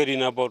 So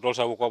getting about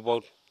also walk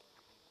about.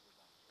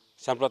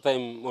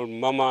 Sometimes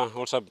mama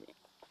also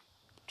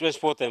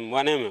transport them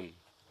 1 mm.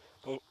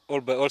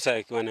 All by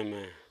also 1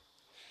 mm.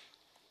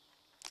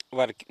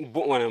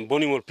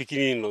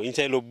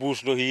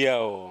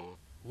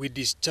 With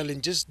these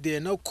challenges, they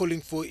are now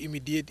calling for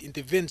immediate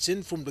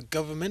intervention from the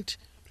government,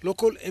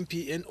 local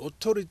MP and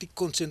authority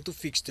concerned to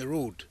fix the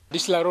road.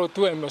 This la road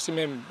too, one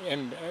feed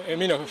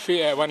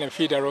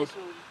the road,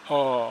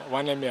 or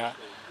one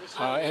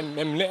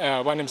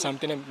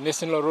something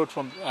national road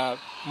from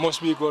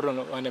must be go on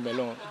one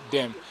along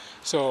them.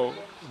 So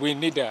we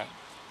need a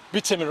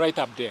bitumen right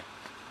up there.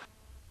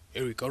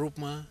 Eric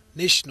Arupma,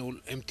 National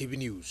EMTV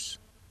News.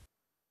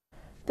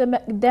 The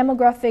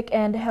demographic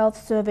and health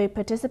survey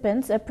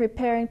participants are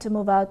preparing to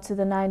move out to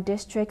the 9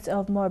 districts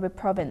of Morbi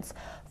province.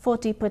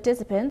 40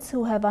 participants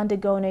who have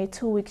undergone a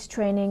 2-week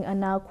training are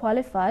now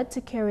qualified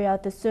to carry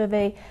out the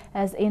survey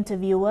as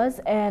interviewers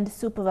and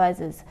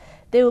supervisors.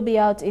 They will be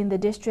out in the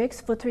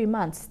districts for 3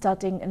 months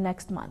starting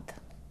next month.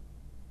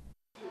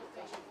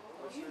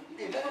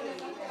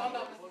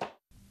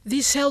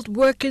 These health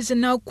workers are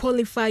now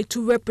qualified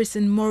to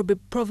represent Morbi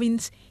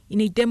province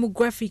in a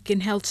demographic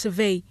and health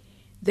survey.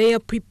 They are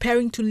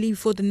preparing to leave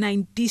for the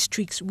 9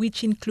 districts,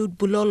 which include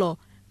Bulolo,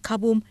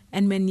 Kabum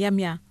and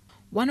Menyamya.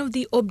 One of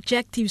the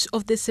objectives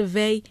of the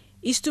survey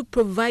is to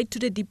provide to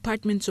the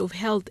Departments of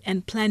Health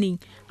and Planning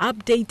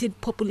updated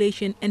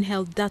population and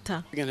health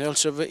data. The health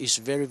survey is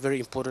very, very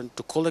important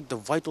to collect the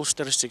vital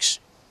statistics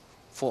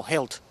for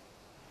health.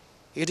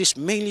 It is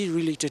mainly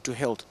related to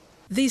health.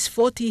 These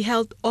 40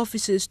 health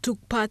officers took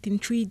part in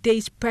 3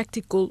 days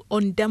practical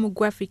on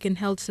demographic and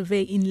health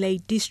survey in Leh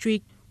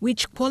district,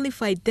 which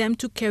qualified them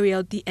to carry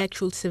out the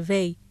actual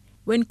survey.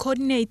 When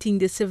coordinating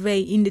the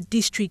survey in the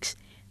districts,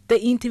 the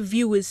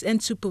interviewers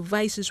and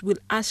supervisors will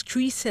ask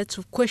 3 sets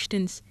of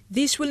questions.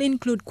 This will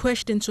include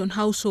questions on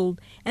household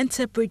and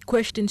separate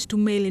questions to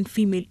male and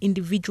female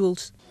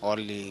individuals.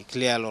 Only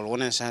clear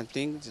or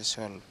something, there's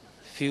all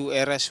few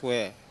areas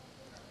where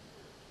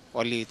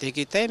only take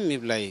it time,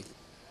 if like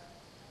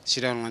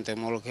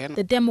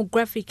the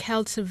demographic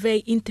health survey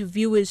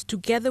interviewers,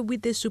 together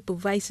with the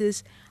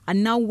supervisors, are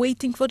now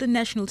waiting for the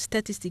National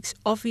Statistics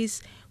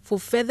Office for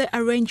further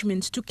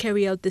arrangements to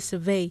carry out the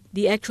survey.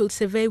 The actual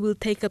survey will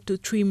take up to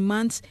 3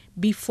 months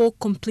before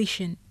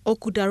completion.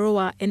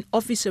 Okudaroa, an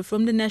officer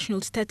from the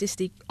National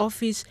Statistics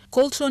Office,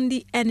 calls on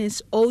the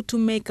NSO to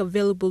make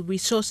available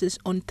resources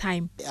on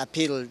time. I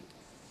appeal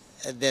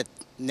that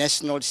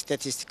National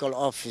Statistical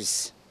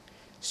Office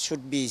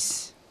should be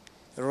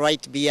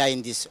right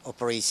behind this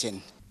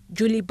operation.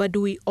 Julie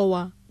Badui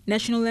Owa,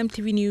 National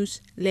EMTV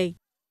News, Leh.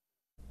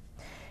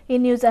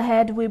 In news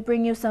ahead, we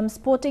bring you some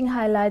sporting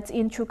highlights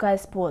in Chukai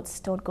Sports.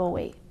 Don't go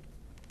away.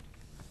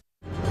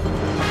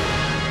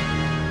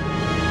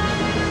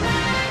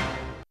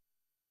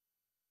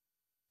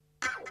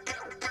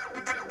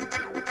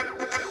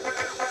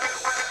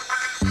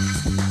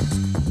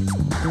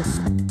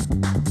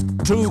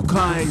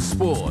 Chukai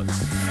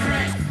Sports.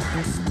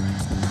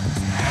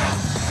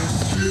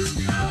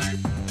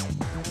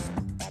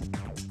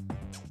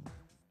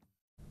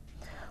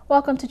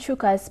 Welcome to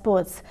Chukai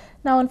Sports.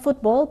 Now in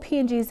football,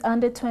 PNG's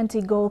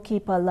under-20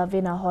 goalkeeper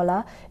Lavina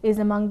Hola is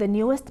among the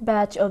newest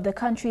batch of the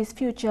country's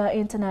future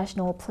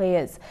international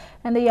players.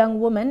 And the young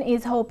woman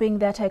is hoping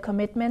that her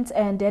commitment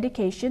and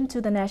dedication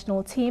to the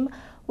national team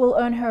will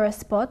earn her a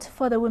spot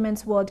for the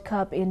Women's World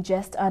Cup in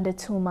just under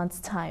 2 months'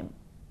 time.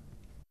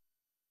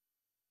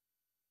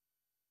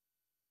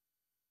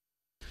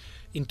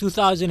 In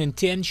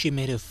 2010, she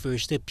made her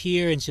first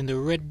appearance in the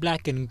red,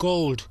 black and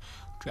gold,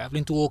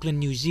 traveling to Auckland,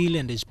 New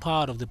Zealand as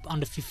part of the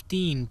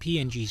under-15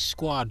 PNG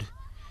squad.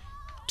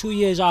 2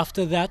 years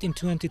after that, in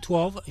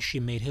 2012, she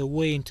made her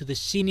way into the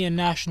senior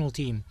national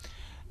team.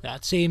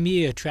 That same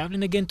year,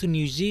 traveling again to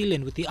New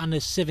Zealand with the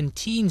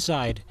under-17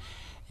 side.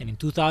 And in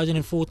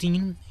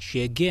 2014,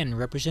 she again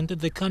represented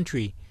the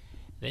country,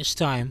 this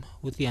time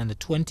with the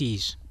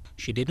under-20s.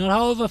 She did not,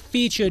 however,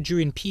 feature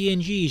during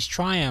PNG's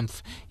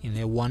triumph in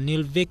their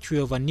 1-0 victory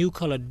over New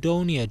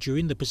Caledonia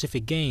during the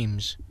Pacific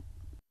Games.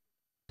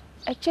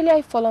 Actually,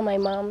 I follow my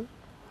mom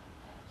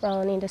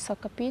around in the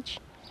soccer pitch,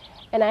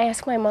 and I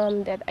asked my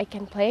mom that I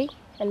can play,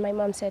 and my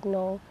mom said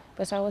no,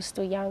 because I was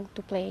too young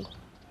to play.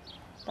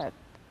 But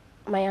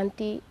my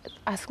auntie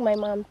asked my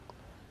mom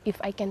if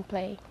I can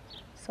play,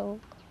 so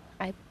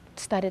I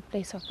started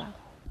play soccer.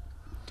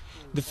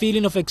 The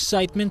feeling of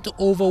excitement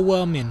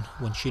overwhelming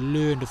when she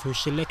learned of her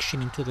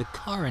selection into the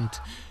current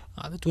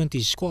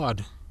under-20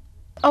 squad.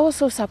 I was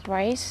so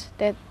surprised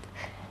that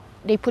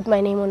they put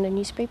my name on the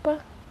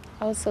newspaper,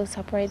 I was so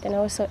surprised and I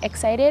was so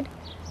excited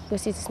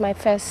because it's my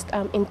first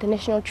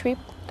international trip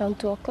down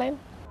to Auckland.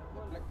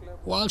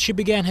 While she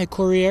began her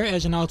career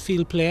as an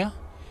outfield player,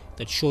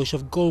 the choice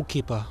of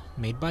goalkeeper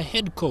made by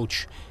head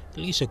coach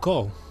Lisa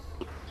Cole.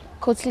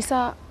 Coach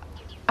Lisa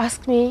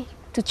asked me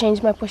to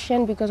change my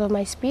position because of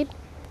my speed.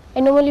 I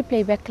normally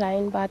play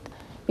backline, but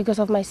because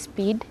of my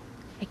speed,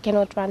 I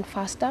cannot run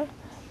faster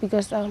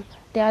because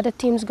the other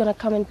team's gonna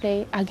come and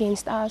play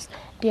against us.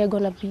 They are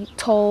gonna be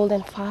tall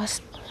and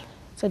fast,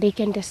 so they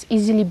can just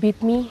easily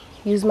beat me,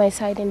 use my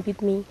side and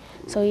beat me.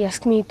 So he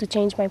asked me to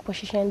change my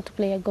position to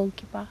play a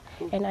goalkeeper,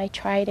 and I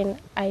tried and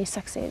I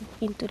succeeded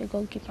into the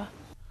goalkeeper.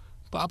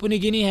 Papua New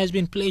Guinea has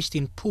been placed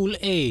in Pool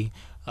A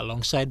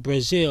alongside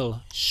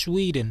Brazil,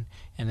 Sweden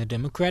and the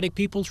Democratic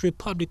People's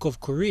Republic of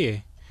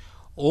Korea,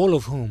 all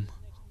of whom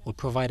will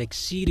provide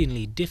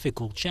exceedingly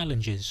difficult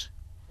challenges.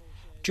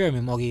 Jeremy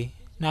Mogi,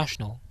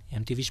 National,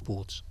 EMTV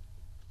Sports.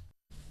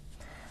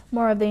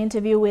 More of the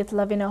interview with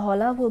Lavina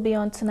Hola will be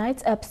on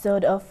tonight's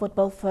episode of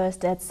Football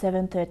First at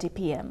 7:30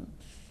 p.m.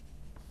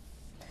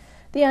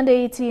 The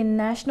Under-18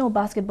 National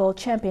Basketball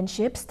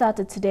Championship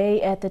started today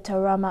at the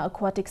Tauranga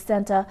Aquatic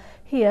Center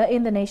here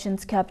in the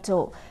nation's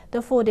capital.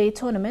 The four-day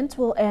tournament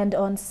will end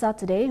on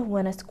Saturday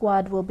when a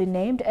squad will be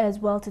named as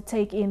well to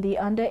take in the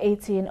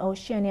Under-18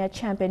 Oceania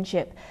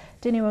Championship.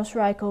 Deniros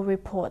Raiko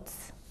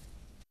reports.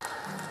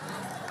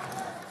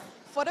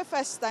 For the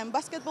first time,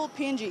 Basketball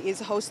PNG is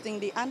hosting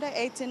the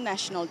Under-18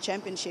 National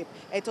Championship.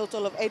 A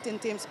total of 18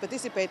 teams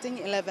participating,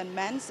 11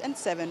 men's and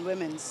 7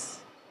 women's.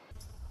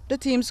 The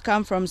teams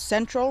come from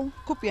Central,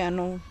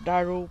 Kupiano,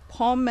 Daru,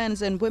 Palm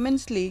Men's and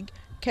Women's League,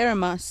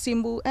 Kerema,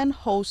 Simbu and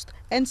host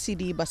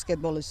NCD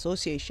Basketball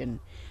Association.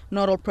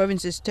 Not all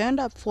provinces turned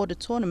up for the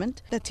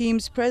tournament. The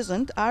teams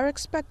present are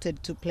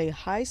expected to play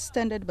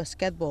high-standard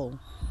basketball.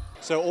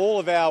 So all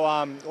of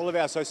our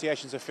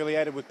associations are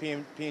affiliated with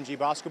PNG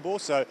Basketball.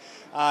 So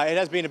it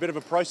has been a bit of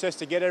a process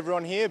to get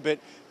everyone here. But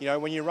you know,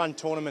 when you run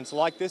tournaments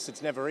like this,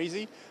 it's never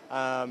easy.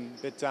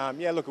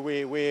 Yeah, look,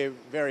 we're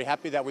very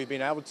happy that we've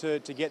been able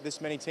to get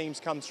this many teams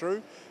come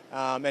through,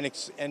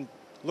 and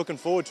looking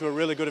forward to a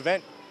really good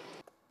event.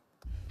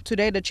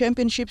 Today, the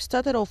championship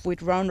started off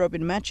with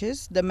round-robin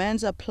matches. The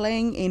men's are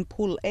playing in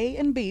Pool A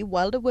and B,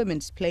 while the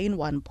women's play in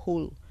one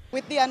pool.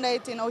 With the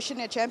Under-18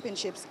 Oceania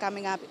Championships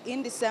coming up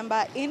in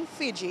December in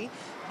Fiji,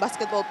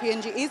 Basketball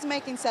PNG is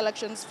making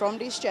selections from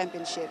these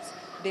championships.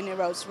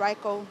 Deniros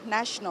Raiko,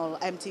 National,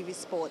 EMTV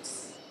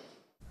Sports.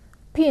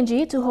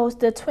 PNG to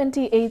host the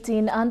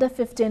 2018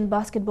 Under-15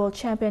 Basketball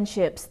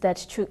Championships.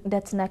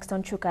 That's next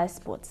on Chukai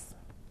Sports.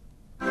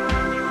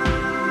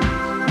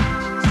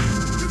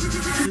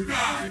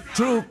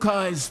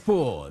 Chukai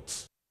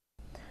Sports.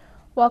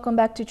 Welcome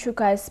back to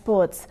Chukai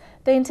Sports.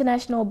 The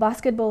International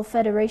Basketball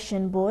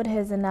Federation Board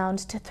has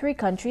announced 3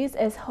 countries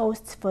as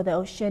hosts for the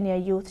Oceania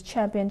Youth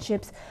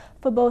Championships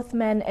for both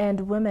men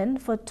and women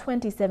for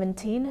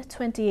 2017,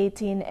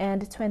 2018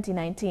 and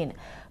 2019.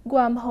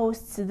 Guam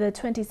hosts the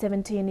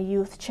 2017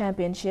 Youth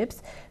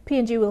Championships.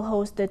 PNG will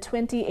host the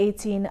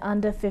 2018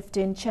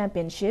 Under-15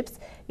 Championships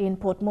in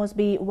Port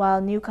Moresby, while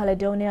New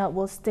Caledonia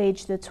will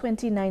stage the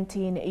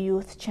 2019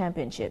 Youth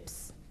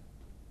Championships.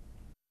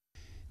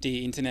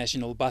 The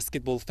International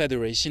Basketball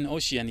Federation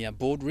Oceania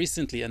Board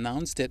recently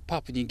announced that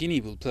Papua New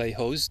Guinea will play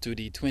host to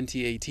the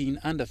 2018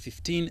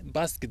 Under-15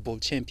 Basketball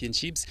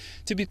Championships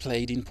to be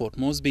played in Port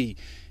Moresby.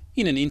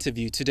 In an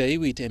interview today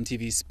with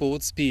EMTV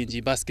Sports,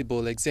 PNG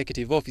Basketball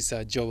Executive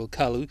Officer Joel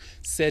Kalu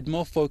said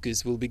more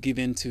focus will be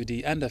given to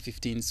the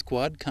Under-15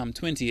 squad come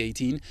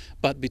 2018,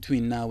 but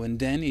between now and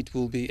then it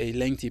will be a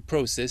lengthy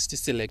process to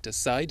select a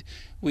side,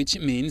 which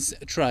means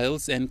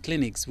trials and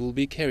clinics will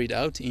be carried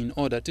out in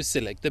order to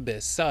select the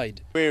best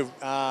side. We're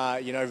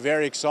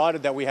very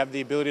excited that we have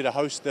the ability to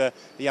host the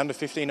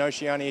Under-15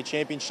 Oceania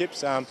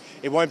Championships.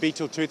 It won't be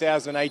till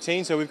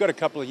 2018, so we've got a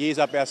couple of years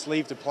up our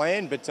sleeve to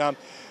plan, but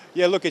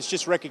yeah, look, it's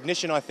just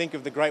recognition, I think,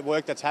 of the great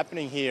work that's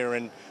happening here,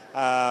 and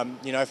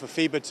for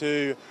FIBA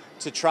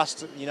to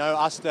trust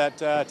us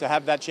to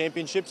have that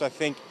championships. I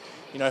think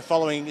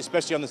following,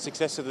 especially on the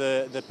success of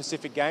the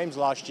Pacific Games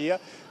last year,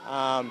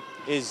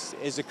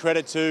 is a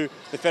credit to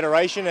the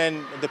federation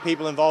and the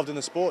people involved in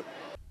the sport.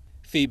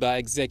 FIBA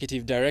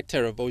Executive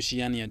Director of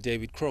Oceania,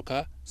 David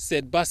Crocker,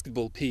 said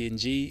Basketball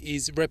PNG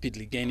is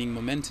rapidly gaining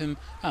momentum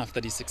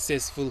after the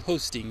successful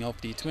hosting of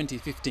the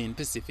 2015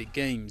 Pacific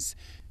Games.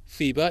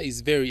 FIBA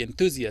is very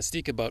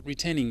enthusiastic about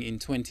returning in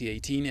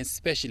 2018,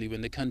 especially when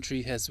the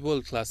country has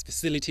world-class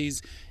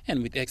facilities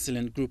and with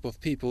excellent group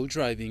of people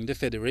driving the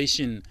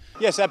federation.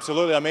 Yes,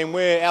 absolutely. I mean,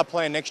 our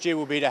plan next year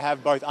will be to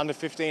have both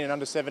Under-15 and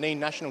Under-17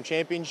 national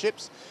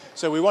championships.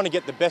 So we want to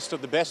get the best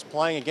of the best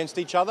playing against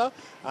each other.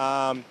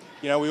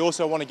 We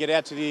also want to get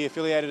out to the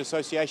affiliated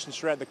associations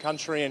throughout the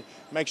country and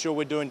make sure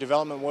we're doing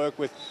development work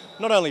with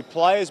not only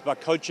players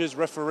but coaches,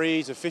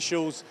 referees,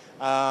 officials.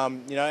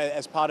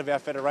 As part of our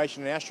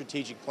federation and our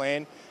strategic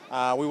plan,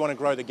 we want to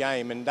grow the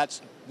game, and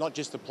that's not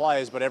just the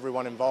players but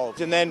everyone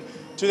involved. And then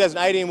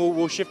 2018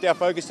 we'll shift our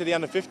focus to the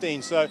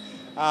Under-15. So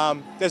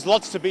there's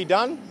lots to be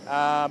done,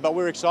 but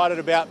we're excited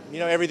about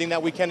everything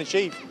that we can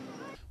achieve.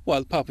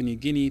 While Papua New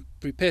Guinea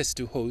prepares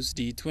to host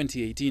the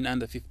 2018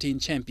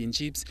 Under-15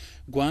 Championships,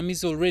 Guam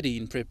is already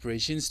in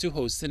preparations to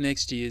host the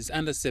next year's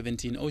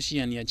Under-17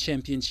 Oceania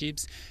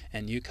Championships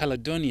and New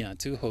Caledonia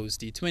to host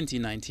the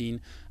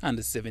 2019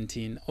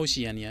 Under-17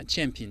 Oceania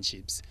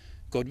Championships.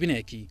 Godwin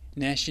Eki,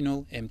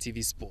 National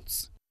EMTV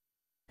Sports.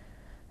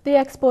 The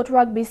Export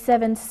Rugby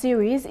 7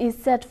 series is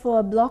set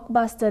for a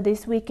blockbuster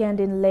this weekend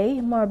in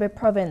Leh, Morobe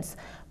Province.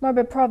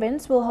 Morobe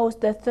Province will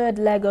host the third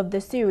leg of the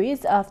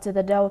series after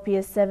the Dawa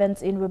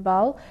PS7s in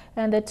Rabaul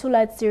and the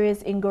Tulite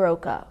series in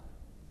Goroka.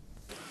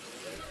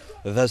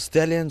 The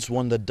Stallions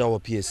won the Dawa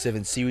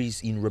PS7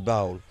 series in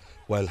Rabaul,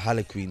 while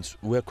Harlequins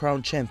were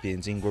crowned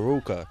champions in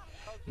Goroka.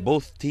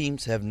 Both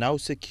teams have now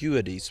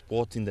secured a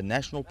spot in the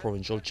National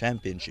Provincial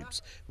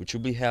Championships, which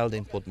will be held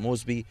in Port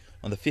Moresby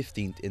on the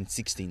 15th and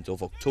 16th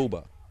of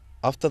October.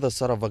 After the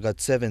Saravagat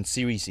 7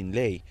 series in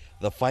Leh,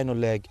 the final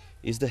leg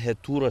is the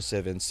Hetura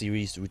 7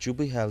 series, which will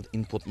be held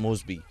in Port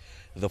Moresby.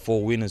 The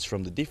 4 winners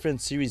from the different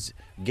series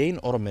gain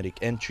automatic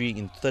entry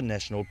into the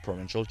National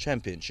Provincial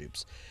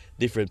Championships.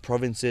 Different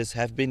provinces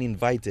have been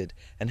invited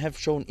and have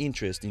shown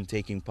interest in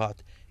taking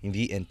part in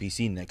the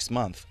NPC next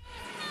month.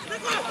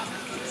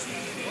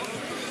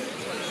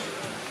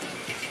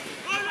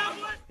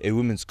 A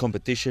women's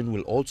competition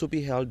will also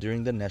be held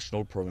during the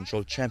National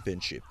Provincial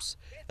Championships.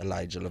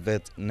 Elijah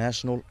Levet,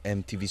 National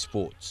EMTV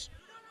Sports.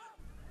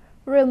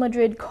 Real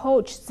Madrid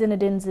coach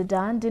Zinedine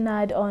Zidane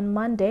denied on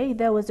Monday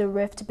there was a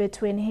rift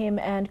between him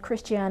and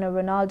Cristiano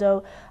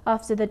Ronaldo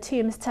after the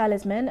team's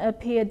talisman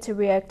appeared to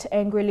react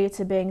angrily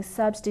to being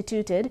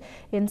substituted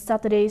in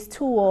Saturday's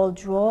 2-2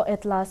 draw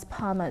at Las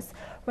Palmas.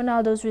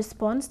 Ronaldo's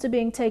response to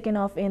being taken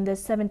off in the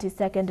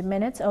 72nd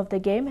minute of the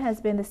game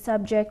has been the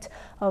subject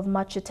of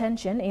much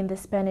attention in the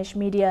Spanish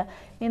media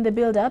in the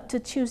build-up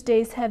to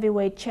Tuesday's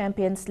heavyweight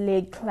Champions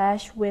League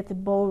clash with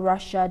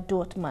Borussia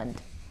Dortmund.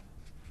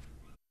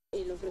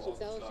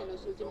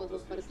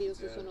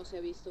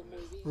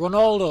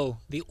 Ronaldo,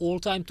 the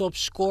all-time top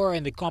scorer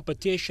in the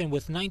competition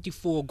with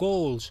 94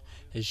 goals,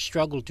 has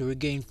struggled to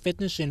regain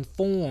fitness and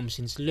form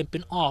since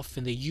limping off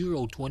in the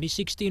Euro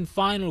 2016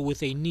 final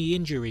with a knee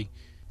injury.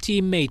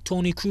 Teammate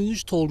Toni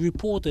Kroos told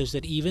reporters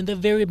that even the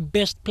very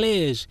best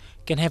players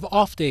can have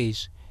off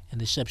days, and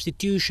the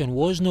substitution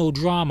was no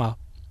drama.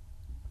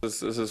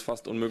 Es ist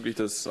fast unmöglich,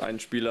 dass ein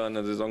Spieler in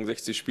der Saison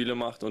 60 Spiele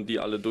macht und die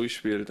alle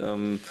durchspielt.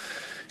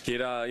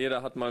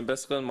 Jeder hat mal einen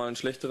besseren, mal einen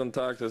schlechteren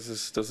Tag, das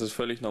ist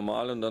völlig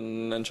normal und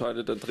dann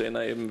entscheidet der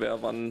Trainer eben,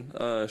 wer wann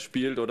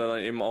spielt oder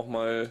dann eben auch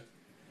mal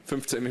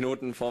 15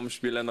 Minuten vorm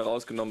Spielende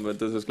rausgenommen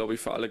wird. Das ist, glaube ich,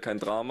 für alle kein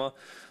Drama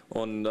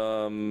und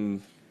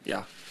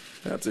ja,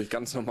 er hat sich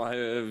ganz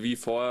normal wie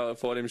vor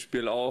dem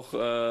Spiel auch,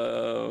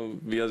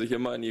 wie er sich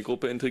immer in die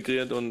Gruppe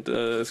integriert und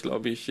ist,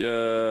 glaube ich,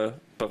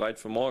 bereit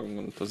für morgen.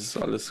 Und das ist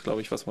alles,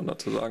 glaube ich, was man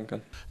dazu sagen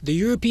kann. The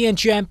European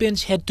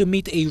champions had to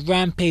meet a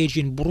rampage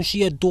in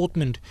Borussia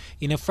Dortmund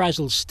in a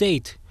fragile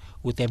state,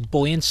 with their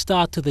buoyant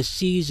start to the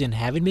season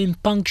having been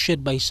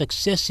punctured by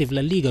successive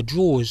La Liga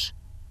draws.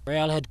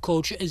 Real head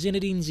coach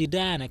Zinedine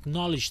Zidane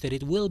acknowledged that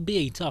it will be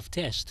a tough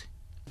test.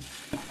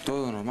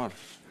 Todo normal.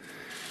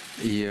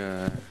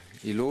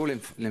 Y luego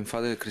el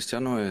enfado de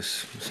Cristiano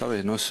es,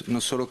 ¿sabes? No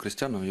es solo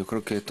Cristiano. Yo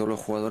creo que todos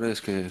los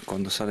jugadores que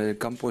cuando salen del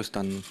campo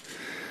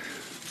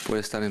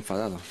pueden estar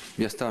enfadados.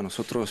 Ya está,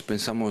 nosotros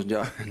pensamos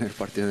ya en el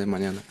partido de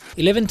mañana.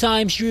 11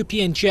 times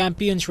European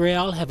champions,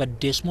 Real have a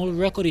dismal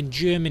record in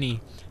Germany,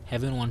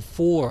 having won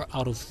 4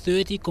 out of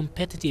 30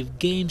 competitive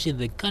games in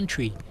the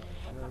country,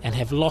 and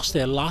have lost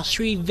their last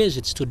 3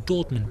 visits to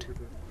Dortmund.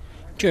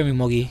 Jeremy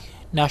Moggy,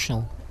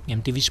 National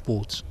EMTV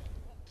Sports.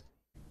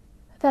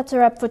 That's a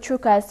wrap for True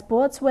Kai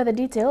Sports. Weather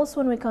details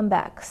when we come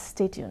back.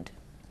 Stay tuned.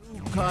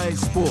 True Kai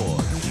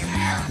Sports.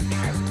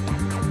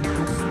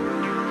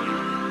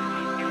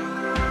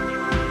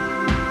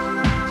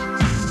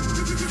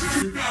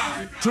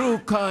 True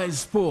Kai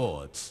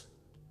Sports.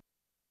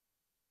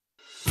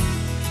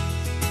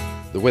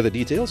 The weather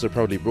details are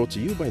proudly brought to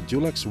you by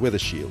Dulux Weather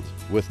Shield.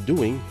 Worth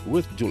doing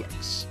with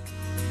Dulux.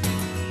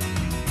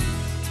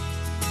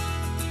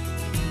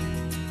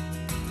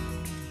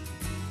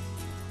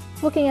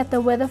 Looking at the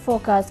weather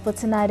forecast for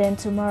tonight and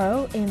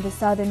tomorrow, in the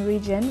southern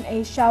region,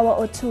 a shower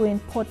or 2 in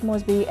Port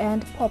Moresby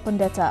and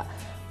Popondetta,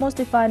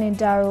 mostly fine in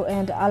Daru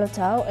and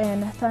Alotau,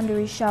 and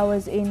thundery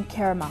showers in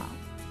Kerma.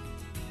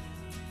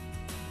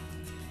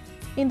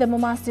 In the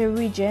Momase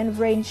region,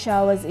 rain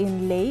showers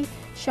in Leh,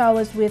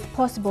 showers with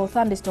possible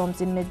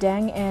thunderstorms in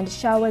Medang, and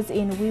showers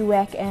in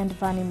Wewak and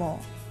Vanimo.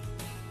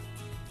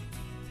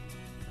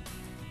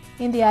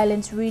 In the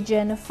islands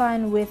region,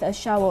 fine with a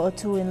shower or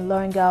 2 in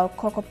Lorengau,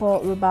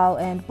 Kokopo, Rabaul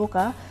and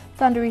Buka,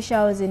 thundery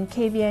showers in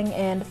Kavieng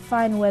and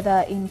fine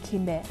weather in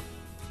Kimbe.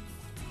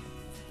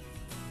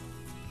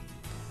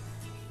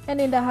 And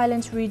in the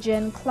highlands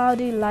region,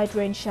 cloudy light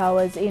rain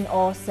showers in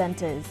all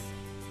centers.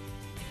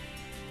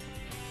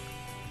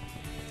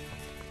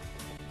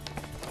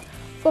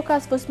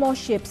 Forecast for small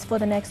ships for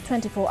the next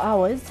 24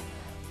 hours.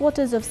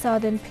 Waters of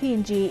southern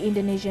PNG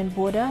Indonesian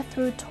border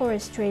through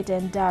Torres Strait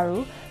and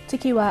Daru, to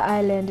Kiwa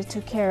Island to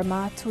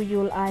Kerema, to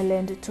Yule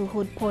Island to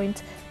Hood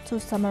Point, to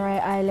Samurai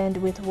Island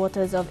with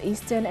waters of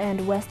eastern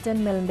and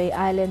western Milne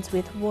Islands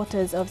with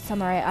waters of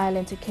Samurai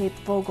Island to Cape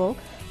Vogel,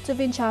 to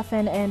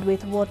Finschhafen and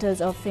with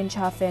waters of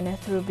Finschhafen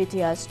through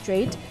Vitia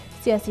Strait,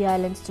 Siasi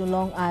Islands to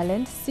Long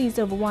Island, seas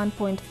of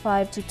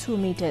 1.5 to 2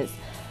 meters.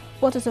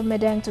 Waters of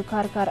Medang to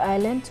Karkar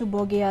Island, to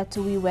Bogea to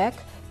Wewak,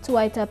 to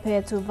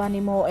Aitape to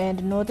Vanimo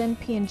and northern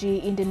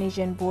PNG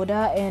Indonesian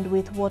border, and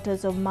with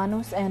waters of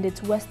Manus and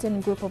its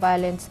western group of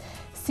islands,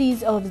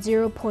 seas of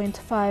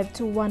 0.5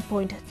 to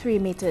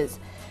 1.3 meters.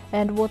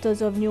 And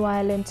waters of New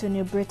Ireland to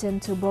New Britain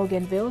to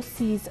Bougainville,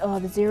 seas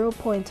of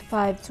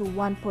 0.5 to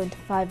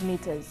 1.5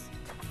 meters.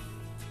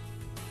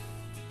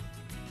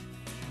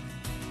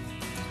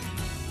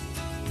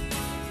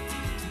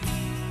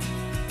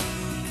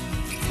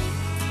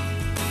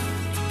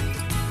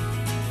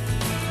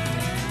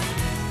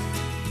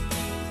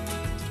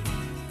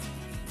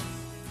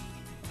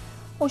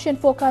 Ocean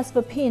forecast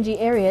for PNG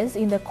areas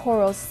in the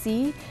Coral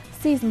Sea.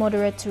 Seas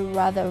moderate to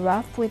rather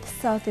rough with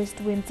southeast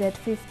winds at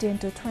 15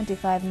 to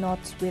 25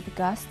 knots with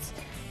gusts.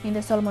 In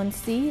the Solomon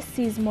Sea,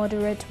 seas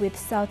moderate with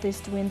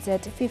southeast winds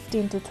at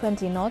 15 to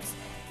 20 knots.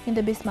 In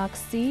the Bismarck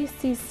Sea,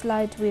 seas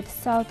slight with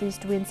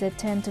southeast winds at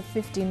 10 to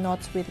 15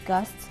 knots with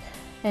gusts.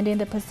 And in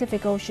the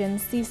Pacific Ocean,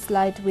 seas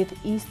slight with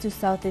east to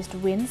southeast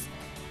winds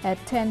at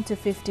 10 to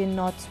 15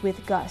 knots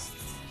with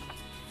gusts.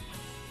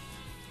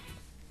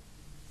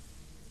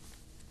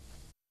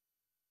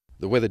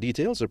 The weather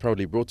details are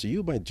proudly brought to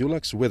you by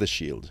Dulux Weather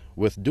Shield,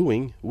 worth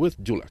doing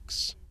with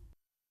Dulux.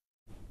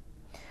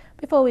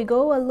 Before we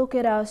go, a look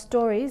at our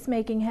stories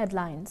making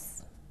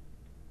headlines.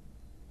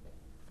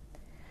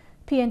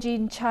 PNG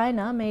and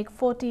China make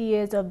 40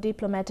 years of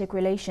diplomatic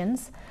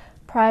relations.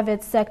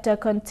 Private sector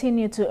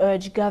continue to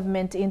urge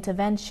government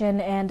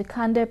intervention, and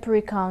Kandep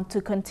recount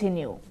to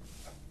continue.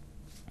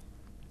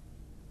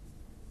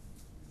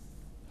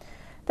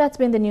 That's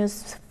been the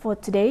news for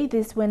today,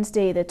 this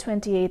Wednesday, the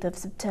 28th of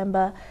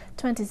September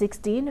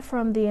 2016.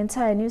 From the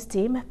entire news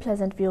team,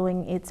 pleasant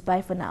viewing. It's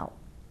bye for now.